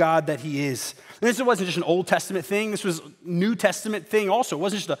powerful God that he is. And this wasn't just an Old Testament thing, this was a New Testament thing also. It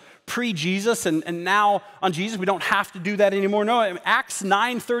wasn't just a pre-Jesus, and now on Jesus, we don't have to do that anymore. No, in Acts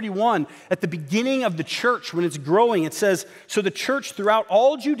 9:31, at the beginning of the church, when it's growing, it says, "So the church throughout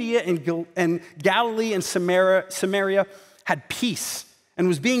all Judea and Galilee and Samaria had peace and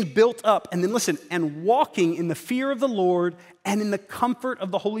was being built up," and then listen, "and walking in the fear of the Lord and in the comfort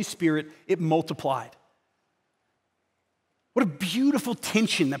of the Holy Spirit, it multiplied." What a beautiful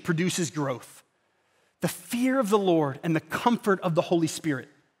tension that produces growth. The fear of the Lord and the comfort of the Holy Spirit.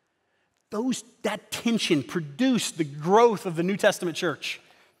 That tension produced the growth of the New Testament church.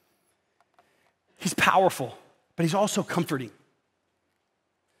 He's powerful, but he's also comforting.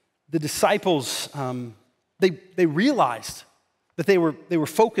 The disciples, they realized that they were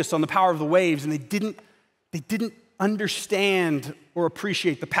focused on the power of the waves, and they didn't understand or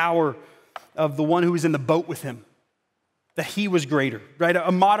appreciate the power of the one who was in the boat with him. That he was greater, right?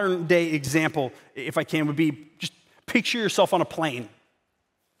 A modern day example, if I can, would be just picture yourself on a plane.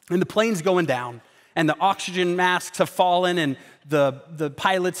 And the plane's going down, and the oxygen masks have fallen, and the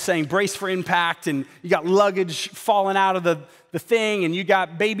pilot's saying, "Brace for impact," and you got luggage falling out of the thing, and you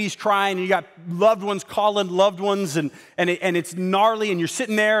got babies crying, and you got loved ones calling loved ones, and it's gnarly, and you're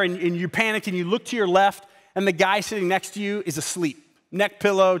sitting there, and you panic, and you look to your left, and the guy sitting next to you is asleep. Neck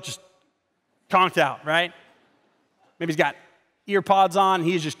pillow, just conked out, right? Maybe he's got ear pods on,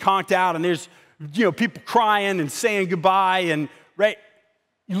 he's just conked out, and there's people crying and saying goodbye, and right,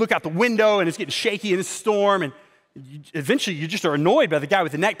 you look out the window and it's getting shaky in a storm, and eventually you just are annoyed by the guy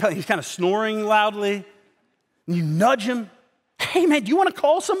with the neck pillow. He's kind of snoring loudly, and you nudge him. "Hey man, do you want to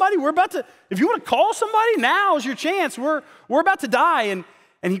call somebody? If you want to call somebody, now is your chance. We're about to die." And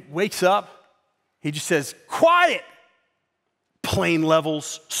he wakes up, he just says, "Quiet." Plane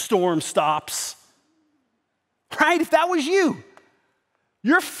levels, storm stops. Right? If that was you,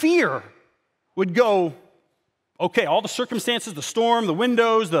 your fear would go, okay, all the circumstances, the storm, the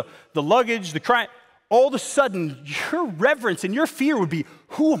windows, the luggage, the crying, all of a sudden, your reverence and your fear would be,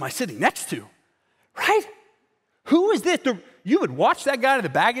 who am I sitting next to? Right? Who is this? You would watch that guy to the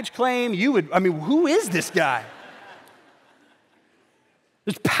baggage claim. Who is this guy?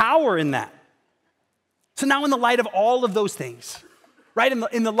 There's power in that. So now in the light of all of those things, right,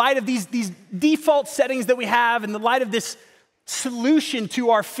 in the light of these default settings that we have, in the light of this solution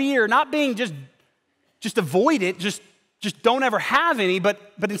to our fear, not being just avoid it, just don't ever have any, but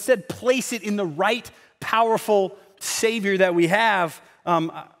instead place it in the right, powerful Savior that we have,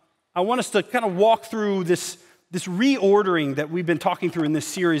 I want us to kind of walk through this reordering that we've been talking through in this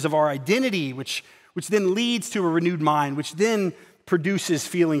series of our identity, which then leads to a renewed mind, which then produces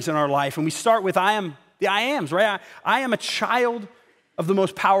feelings in our life. And we start with the I ams, right? I am a child of the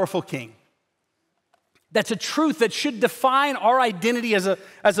most powerful King. That's a truth that should define our identity as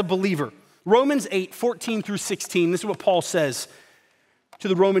a believer. Romans 8:14 through 16, this is what Paul says. to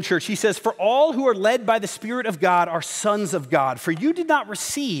the Roman church. He says, "For all who are led by the Spirit of God are sons of God. For you did not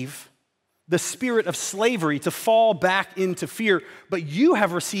receive the spirit of slavery to fall back into fear, but you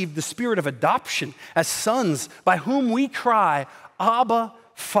have received the spirit of adoption as sons, by whom we cry, Abba,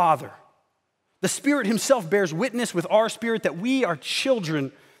 Father." The Spirit himself bears witness with our spirit that we are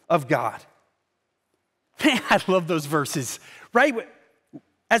children of God. Man, I love those verses, right?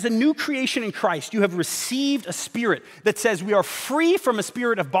 As a new creation in Christ, you have received a spirit that says we are free from a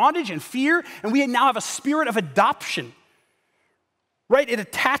spirit of bondage and fear, and we now have a spirit of adoption, right? It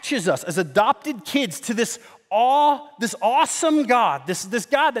attaches us as adopted kids to this awesome God, this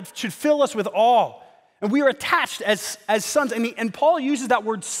God that should fill us with awe. And we are attached as sons. And Paul uses that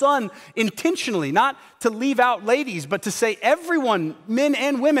word son intentionally, not to leave out ladies, but to say everyone, men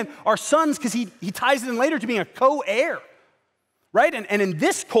and women, are sons, because he ties it in later to being a co-heir, right? And in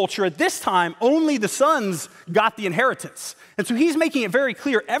this culture, at this time, only the sons got the inheritance. And so he's making it very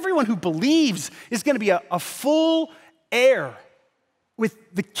clear, everyone who believes is going to be a full heir with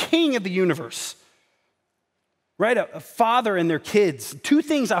the King of the universe, right? A father and their kids. Two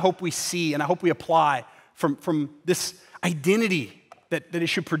things I hope we see and I hope we apply from this identity that it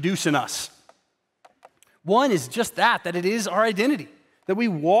should produce in us. One is just that it is our identity, that we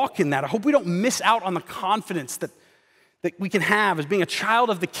walk in that. I hope we don't miss out on the confidence that we can have as being a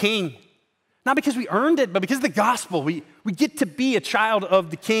child of the King. Not because we earned it, but because of the gospel. We get to be a child of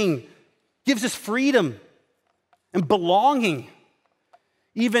the King. Gives us freedom and belonging,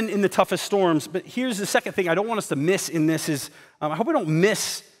 even in the toughest storms. But here's the second thing I don't want us to miss in this is, I hope we don't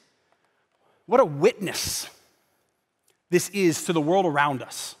miss what a witness this is to the world around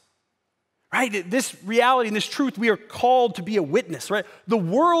us, right? This reality and this truth, we are called to be a witness, right? The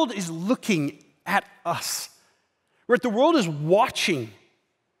world is looking at us, right? The world is watching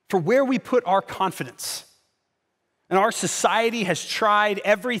for where we put our confidence. And our society has tried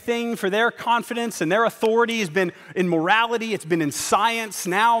everything for their confidence, and their authority has been in morality, it's been in science.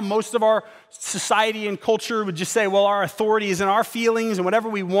 Now, most of our society and culture would just say, well, our authority is in our feelings and whatever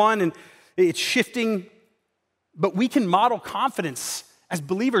we want, and it's shifting. But we can model confidence as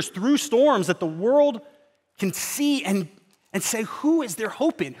believers through storms that the world can see and say, who is their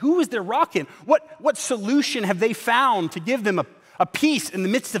hope in? Who is their rock in? What solution have they found to give them a peace in the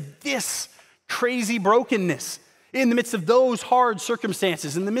midst of this crazy brokenness? In the midst of those hard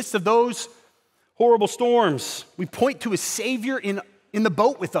circumstances, in the midst of those horrible storms, we point to a Savior in the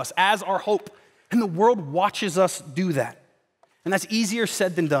boat with us as our hope, and the world watches us do that. And that's easier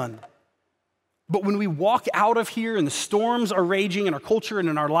said than done. But when we walk out of here and the storms are raging in our culture and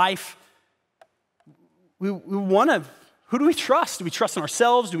in our life, we want to, who do we trust? Do we trust in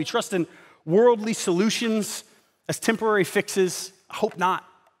ourselves? Do we trust in worldly solutions as temporary fixes? I hope not.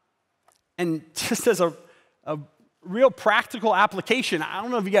 And just as a real practical application, I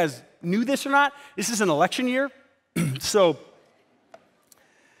don't know if you guys knew this or not, this is an election year. So,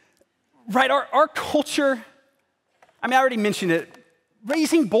 right, our culture, I already mentioned it,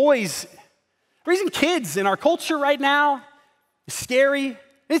 raising kids in our culture right now is scary.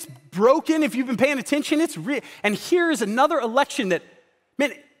 It's broken if you've been paying attention. It's real. And here's another election that,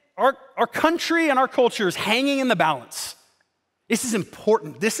 man, our country and our culture is hanging in the balance. This is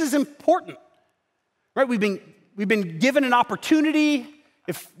important. Right? We've been given an opportunity.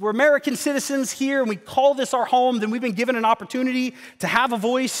 If we're American citizens here and we call this our home, then we've been given an opportunity to have a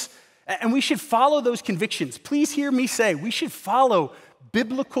voice, and we should follow those convictions. Please hear me say, we should follow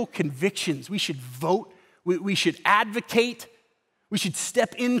biblical convictions. We should vote. We should advocate. We should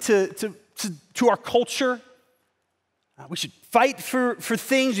step into our culture. We should fight for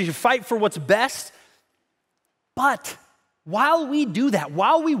things. We should fight for what's best. But while we do that,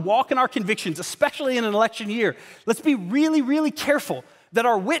 while we walk in our convictions, especially in an election year, let's be really, really careful that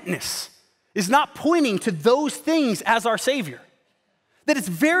our witness is not pointing to those things as our Savior. That it's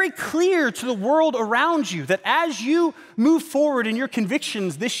very clear to the world around you that as you move forward in your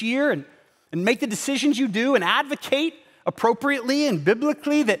convictions this year and make the decisions you do and advocate appropriately and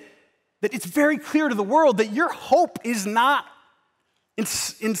biblically, that it's very clear to the world that your hope is not in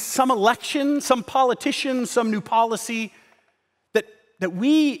some election, some politician, some new policy, that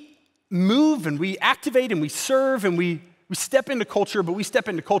we move and we activate and we serve and we step into culture, but we step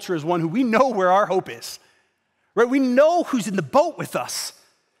into culture as one who we know where our hope is, right? We know who's in the boat with us,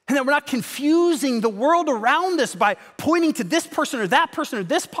 and that we're not confusing the world around us by pointing to this person or that person or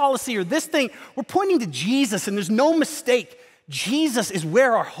this policy or this thing. We're pointing to Jesus, and there's no mistake. Jesus is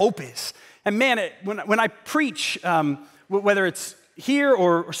where our hope is. And man, when I preach, whether it's here,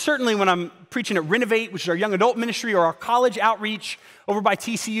 or certainly when I'm preaching at Renovate, which is our young adult ministry, or our college outreach over by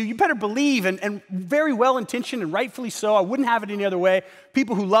TCU, you better believe, and very well-intentioned and rightfully so, I wouldn't have it any other way,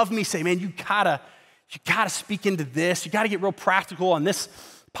 people who love me say, man, you gotta speak into this. You gotta get real practical on this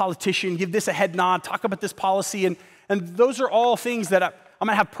politician, give this a head nod, talk about this policy, and those are all things that I'm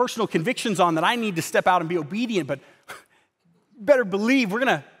gonna have personal convictions on that I need to step out and be obedient, but better believe we're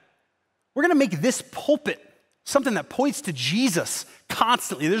gonna make this pulpit something that points to Jesus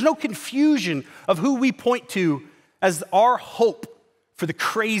constantly. There's no confusion of who we point to as our hope for the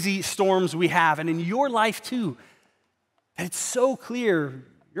crazy storms we have. And in your life too, and it's so clear,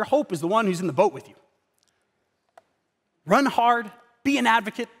 your hope is the one who's in the boat with you. Run hard, be an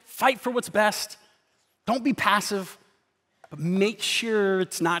advocate, fight for what's best. Don't be passive, but make sure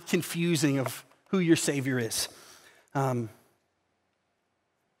it's not confusing of who your Savior is. I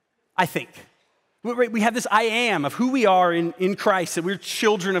think. We have this I am of who we are in Christ, that we're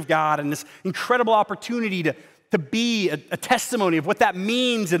children of God, and this incredible opportunity to be a testimony of what that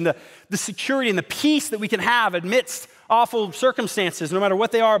means, and the security and the peace that we can have amidst awful circumstances, no matter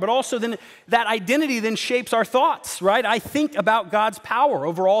what they are. But also then that identity then shapes our thoughts, right? I think about God's power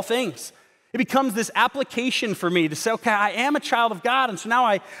over all things. It becomes this application for me to say, okay, I am a child of God, and so now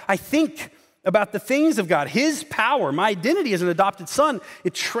I think about the things of God, His power. My identity as an adopted son,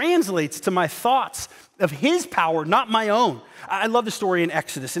 it translates to my thoughts of His power, not my own. I love the story in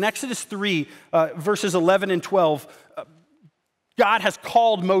Exodus. In Exodus 3, verses 11 and 12, God has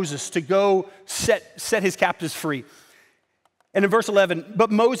called Moses to go set his captives free. And in verse 11,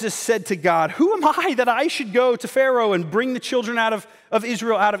 but Moses said to God, who am I that I should go to Pharaoh and bring the children of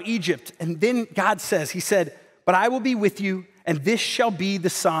Israel out of Egypt? And then God says, He said, but I will be with you, and this shall be the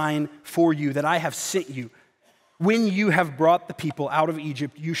sign for you that I have sent you. When you have brought the people out of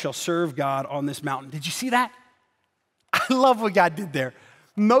Egypt, you shall serve God on this mountain. Did you see that? I love what God did there.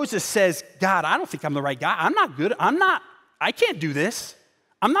 Moses says, God, I don't think I'm the right guy. I'm not good. I can't do this.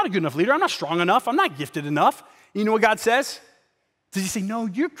 I'm not a good enough leader. I'm not strong enough. I'm not gifted enough. You know what God says? Does He say, no,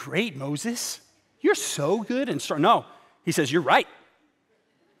 you're great, Moses. You're so good and strong. No, He says, you're right.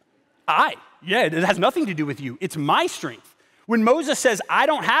 It has nothing to do with you. It's my strength. When Moses says, I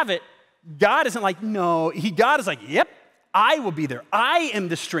don't have it, God isn't like, no. God is like, yep, I will be there. I am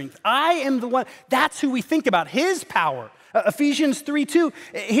the strength. I am the one. That's who we think about, His power. Ephesians 3:2,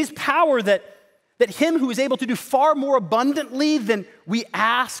 His power that Him who is able to do far more abundantly than we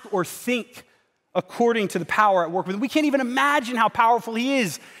ask or think according to the power at work with Him. We can't even imagine how powerful He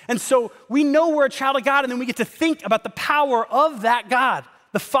is. And so we know we're a child of God, and then we get to think about the power of that God,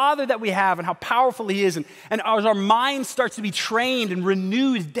 the Father that we have, and how powerful He is. And as our mind starts to be trained and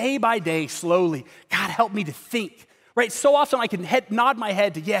renewed day by day, slowly, God, help me to think, right? So often I can nod my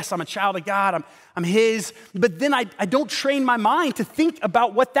head to, yes, I'm a child of God, I'm His, but then I don't train my mind to think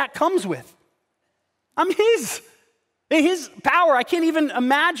about what that comes with. I'm His. His power, I can't even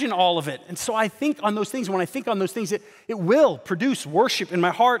imagine all of it. And so I think on those things. When I think on those things, it will produce worship in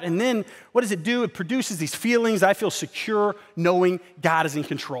my heart. And then what does it do? It produces these feelings. I feel secure knowing God is in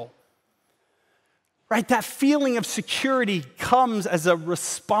control. Right? That feeling of security comes as a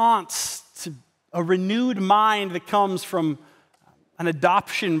response to a renewed mind that comes from an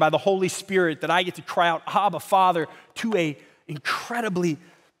adoption by the Holy Spirit, that I get to cry out, Abba, Father, to an incredibly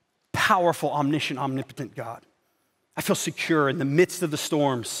powerful, omniscient, omnipotent God. I feel secure in the midst of the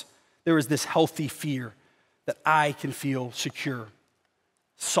storms. There is this healthy fear that I can feel secure.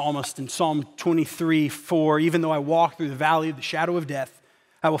 Psalmist in Psalm 23:4, even though I walk through the valley of the shadow of death,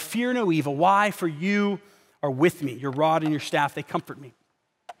 I will fear no evil. Why? For you are with me. Your rod and your staff, they comfort me.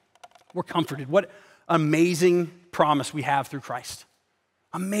 We're comforted. What amazing promise we have through Christ.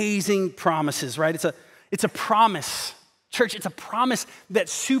 Amazing promises, right? It's a promise. Church, it's a promise that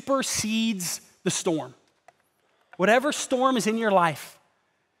supersedes the storm. Whatever storm is in your life,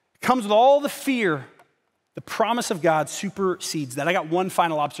 comes with all the fear, the promise of God supersedes that. I got one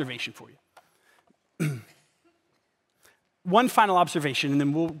final observation for you. One final observation, and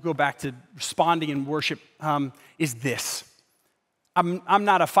then we'll go back to responding in worship, is this. I'm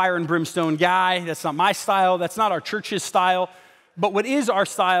not a fire and brimstone guy. That's not my style. That's not our church's style. But what is our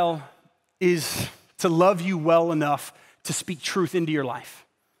style is to love you well enough to speak truth into your life.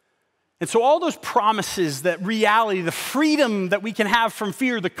 And so all those promises, that reality, the freedom that we can have from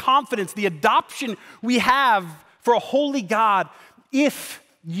fear, the confidence, the adoption we have for a holy God, if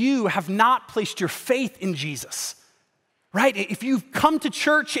you have not placed your faith in Jesus, right? If you've come to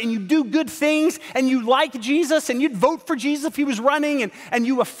church and you do good things and you like Jesus and you'd vote for Jesus if He was running and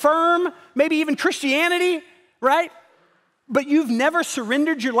you affirm maybe even Christianity, right? But you've never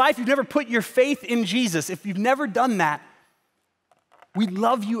surrendered your life, you've never put your faith in Jesus. If you've never done that, we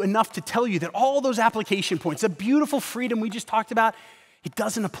love you enough to tell you that all those application points, the beautiful freedom we just talked about, it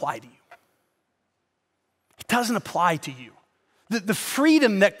doesn't apply to you. It doesn't apply to you. The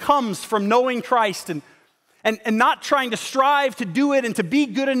freedom that comes from knowing Christ and not trying to strive to do it and to be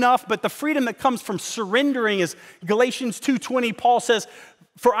good enough, but the freedom that comes from surrendering, as Galatians 2:20, Paul says,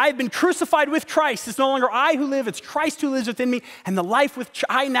 "For I have been crucified with Christ. It's no longer I who live, it's Christ who lives within me. And the life which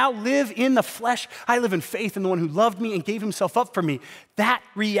I now live in the flesh, I live in faith in the one who loved me and gave himself up for me." That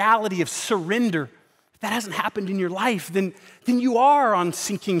reality of surrender, if that hasn't happened in your life, then you are on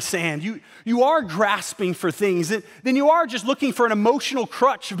sinking sand. You are grasping for things. Then you are just looking for an emotional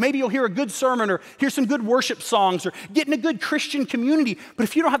crutch. Maybe you'll hear a good sermon or hear some good worship songs or get in a good Christian community. But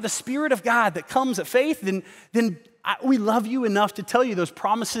if you don't have the Spirit of God that comes at faith, then we love you enough to tell you those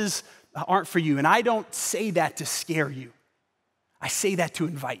promises aren't for you. And I don't say that to scare you. I say that to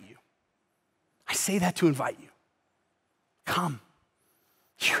invite you. I say that to invite you. Come.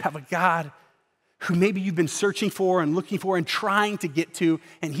 You have a God who maybe you've been searching for and looking for and trying to get to,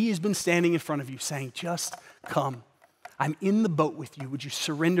 and he has been standing in front of you saying, just come. I'm in the boat with you. Would you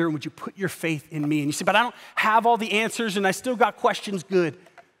surrender and would you put your faith in me? And you say, but I don't have all the answers and I still got questions. Good.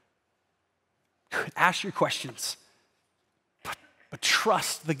 Ask your questions. But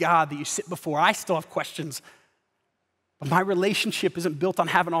trust the God that you sit before. I still have questions, but my relationship isn't built on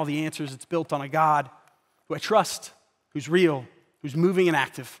having all the answers. It's built on a God who I trust, who's real, who's moving and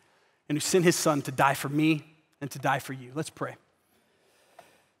active, and who sent his son to die for me and to die for you. Let's pray.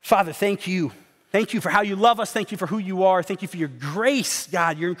 Father, thank you. Thank you for how you love us. Thank you for who you are. Thank you for your grace,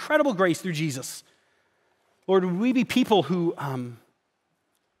 God, your incredible grace through Jesus. Lord, would we be people who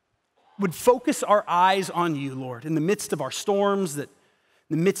would focus our eyes on you, Lord, in the midst of our storms, in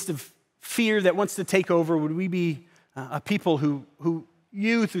the midst of fear that wants to take over. Would we be a people who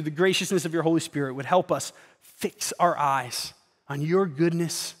you, through the graciousness of your Holy Spirit, would help us fix our eyes on your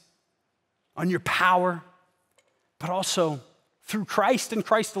goodness, on your power, but also through Christ and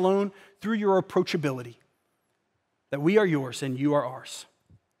Christ alone, through your approachability, that we are yours and you are ours.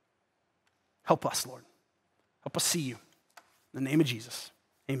 Help us, Lord. Help us see you. In the name of Jesus,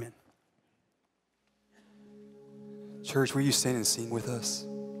 amen. Church, will you stand and sing with us?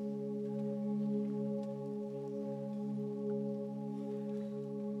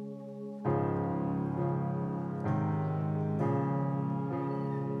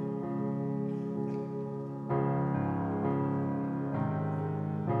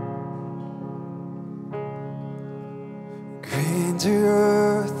 Grander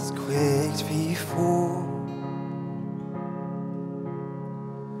earth's quaked before,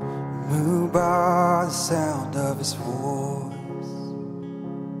 moved by the sound of his voice.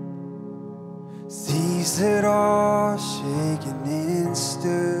 Seas that are shaken and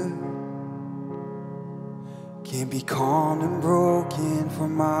stirred can be calmed and broken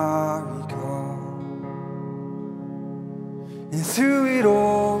from my recall. And through it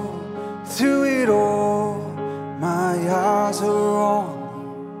all, my eyes are on you.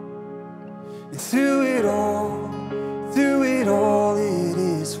 And through it all, it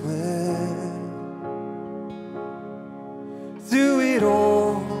is well.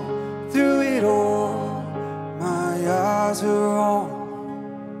 Through it all, my eyes are on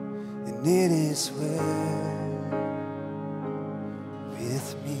you, and it is well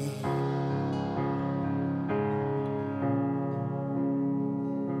with me.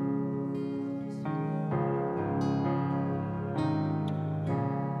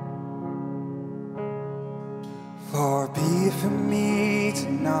 Far be it from me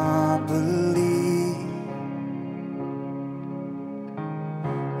to not believe,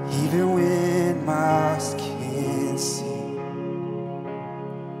 even when my eyes can't see.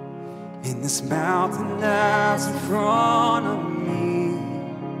 In this mountain that's in front of me,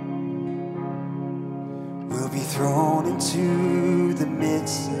 will be thrown into the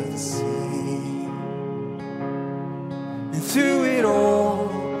midst of the sea. And through it all,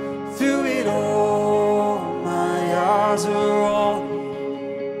 my eyes are on you.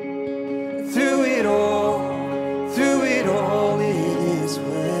 Through it all, it is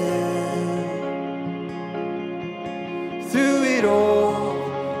well. Through it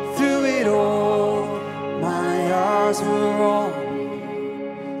all, my eyes are on you,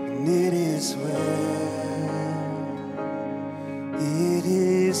 and it is well. It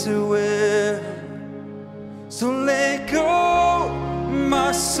is well. So let go,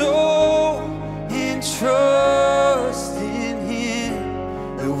 my soul, and trust in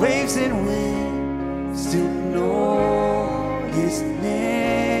him. The waves and wind still know his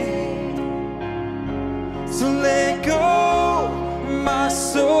name. So let go, my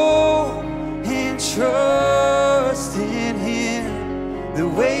soul, and trust in him.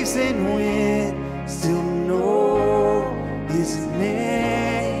 waves and wind still know his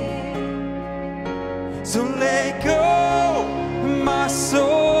name. So let go, my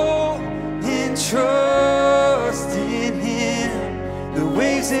soul, and trust in him. The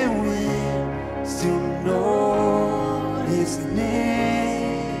waves and wind still know his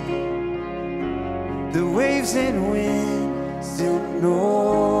name. The waves and wind still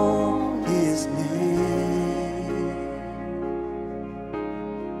know his name.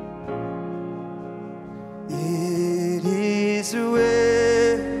 It is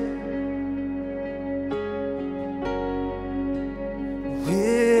well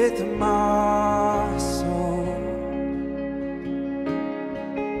with my soul.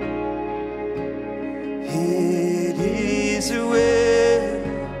 It is well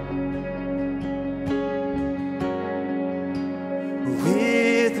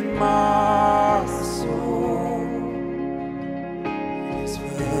with my soul. It is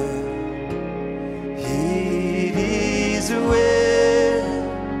well. It is well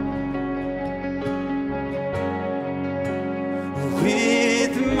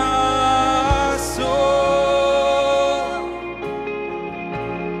with my soul.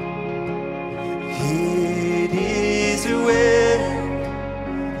 It is well.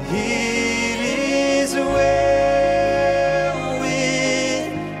 It is well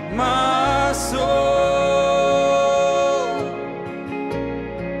with my soul.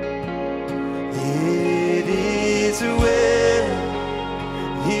 It is well.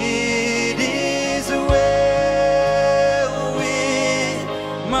 It is well with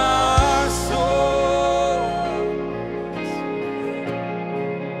my soul.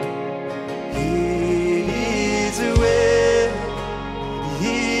 It is well.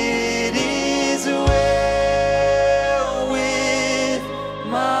 It is well with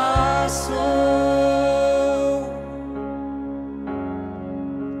my soul.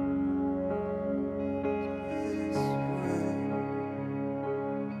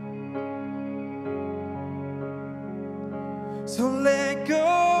 So let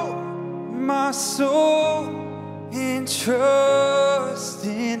go, my soul, and trust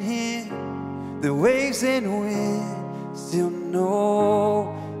in him. The waves and wind still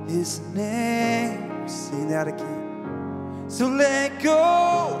know his name. Sing that again. So let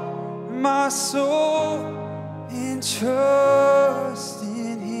go, my soul, and trust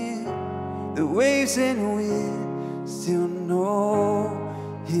in him. The waves and wind still know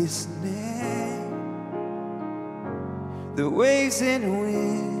his name. The waves and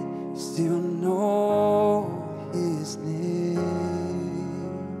wind still know his name.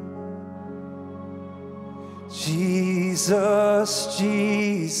 Jesus,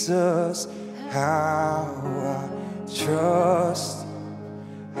 Jesus, how I trust,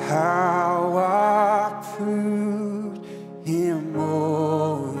 how I proved him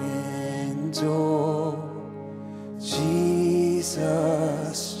more and oh.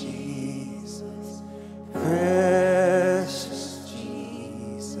 Jesus, Jesus, precious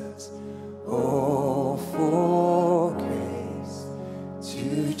Jesus, oh, for grace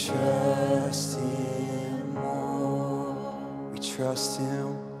to trust him more. We trust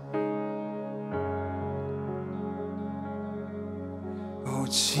him. Oh,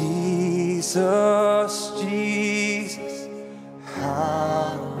 Jesus, Jesus,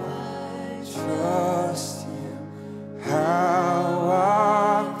 how I trust him, how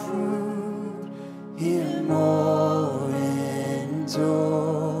I proved him more and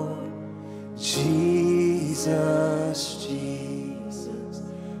oh. Jesus, Jesus,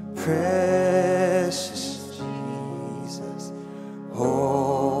 precious Jesus,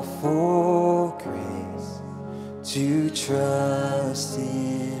 oh, for grace to trust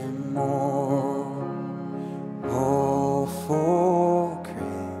him more, oh, for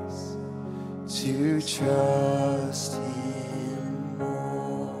grace to trust him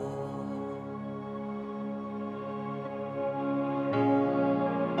more.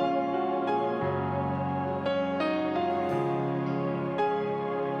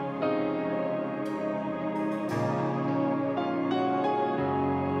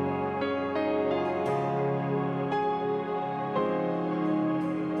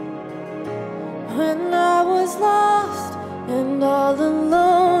 When I was lost and all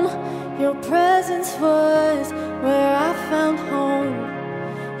alone, your presence was where I found home.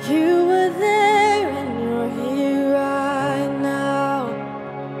 You were there and you're here right now.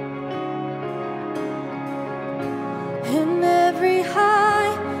 In every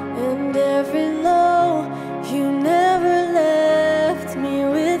high and every low, you never left me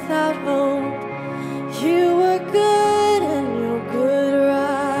without hope. You were good and you're good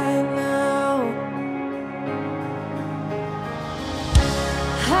right now.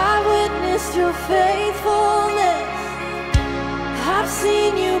 I witnessed your faithfulness. I've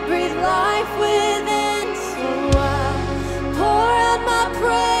seen you breathe life within, so I pour out my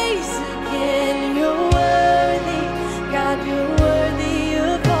praise again. You're worthy, God, you're worthy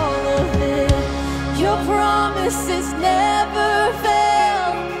of all of it. Your promises never fail.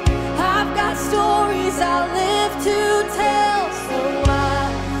 I've got stories I live to tell, so I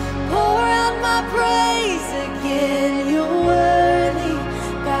pour out my praise again. You're worthy,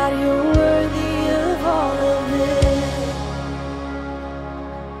 God, you're worthy of all of it.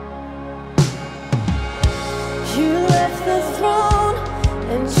 You left the throne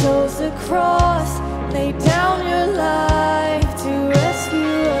and chose the cross, laid down your life to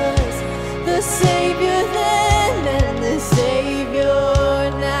rescue us, the Savior then and the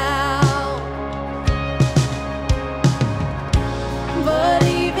Savior now. But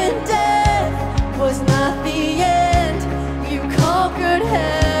even death was not the end. You conquered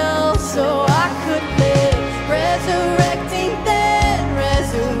hell so I could live, resurrecting then,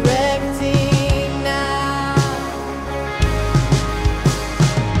 resurrecting now.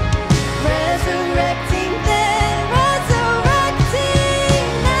 Resurrecting then, resurrecting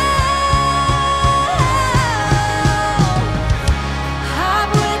now.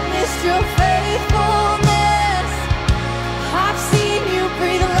 I've witnessed your faithfulness. I've seen you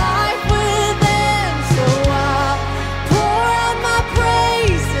breathe life within, so I pour out my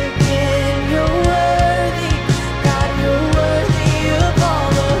praise again. You're worthy, God, you're worthy of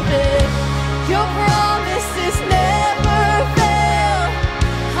all of it. Your promises never fail.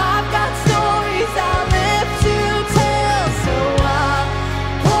 I've got stories I live to tell, so I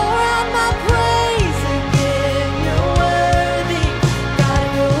pour out my praise again. You're worthy, God,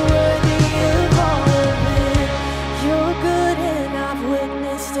 you're worthy of all of it. You're good and I've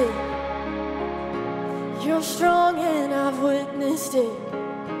witnessed it. You're strong and I've witnessed it.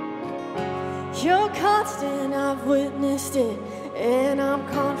 You're constant, I've witnessed it. And I'm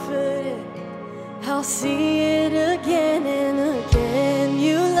confident I'll see it again and again.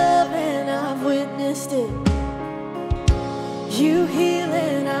 You love and I've witnessed it. You heal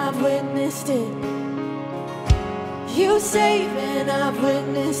and I've witnessed it. You save and I've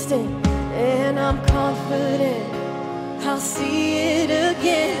witnessed it. And I'm confident I'll see it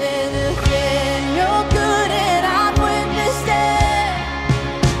again and again. You're good and I've witnessed it.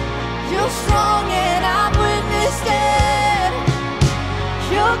 You're strong and I've witnessed it.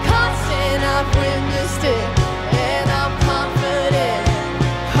 You're constant, I've witnessed it. And I'm confident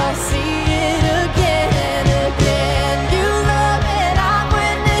I'll see it again and again. You love and I've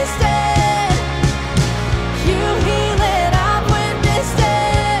witnessed it. You heal and I've witnessed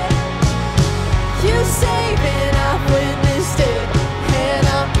it. You save and I've witnessed it. And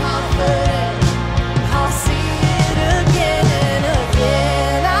I'm confident I'll see it again and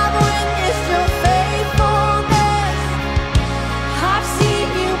again. I've witnessed your faithfulness. I've seen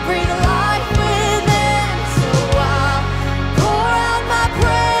you breathe life within, so I pour out my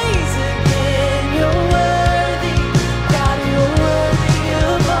praise again. You're worthy, God, you're worthy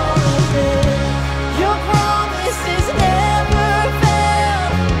of all of it. Your promises never fail.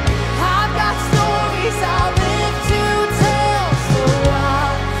 I've got stories I live to tell, so I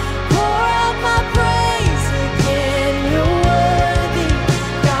pour out my praise again. You're worthy,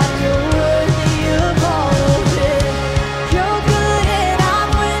 God, you're worthy of all of it. You're good and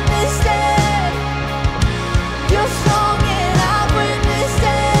I've witnessed it. You're strong and I've witnessed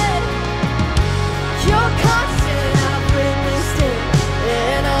it. You're constant, I've witnessed it.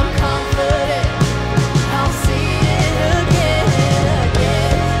 And I'm confident I'll see it again and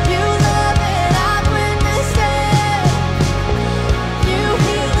again. You love and I've witnessed it. You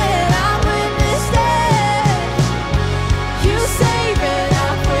heal and I've witnessed it. You save and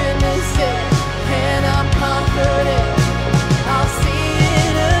I've witnessed it. And I'm confident I'll see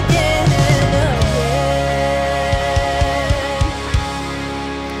it again and again.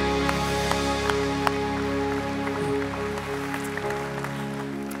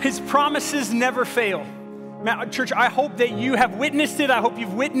 His promises never fail. Church, I hope that you have witnessed it. I hope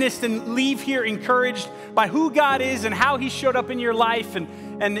you've witnessed and leave here encouraged by who God is and how he showed up in your life.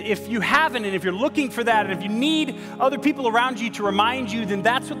 And if you haven't, and if you're looking for that, and if you need other people around you to remind you, then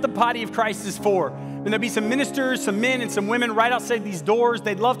that's what the body of Christ is for. And there'll be some ministers, some men and some women right outside these doors.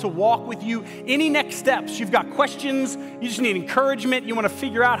 They'd love to walk with you. Any next steps, you've got questions, you just need encouragement, you want to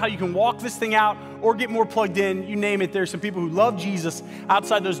figure out how you can walk this thing out or get more plugged in, you name it. There's some people who love Jesus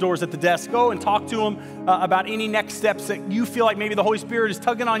outside those doors at the desk. Go and talk to them about any next steps that you feel like maybe the Holy Spirit is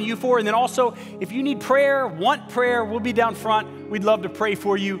tugging on you for. And then also, if you need prayer, want prayer, we'll be down front. We'd love to pray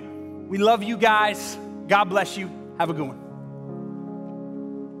for you. We love you guys. God bless you. Have a good one.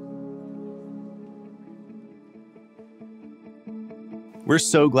 We're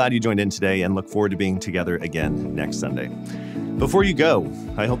so glad you joined in today and look forward to being together again next Sunday. Before you go,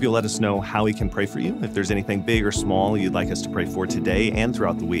 I hope you'll let us know how we can pray for you. If there's anything big or small you'd like us to pray for today and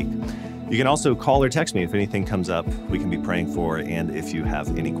throughout the week. You can also call or text me if anything comes up we can be praying for and if you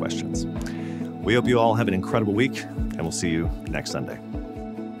have any questions. We hope you all have an incredible week, and we'll see you next Sunday.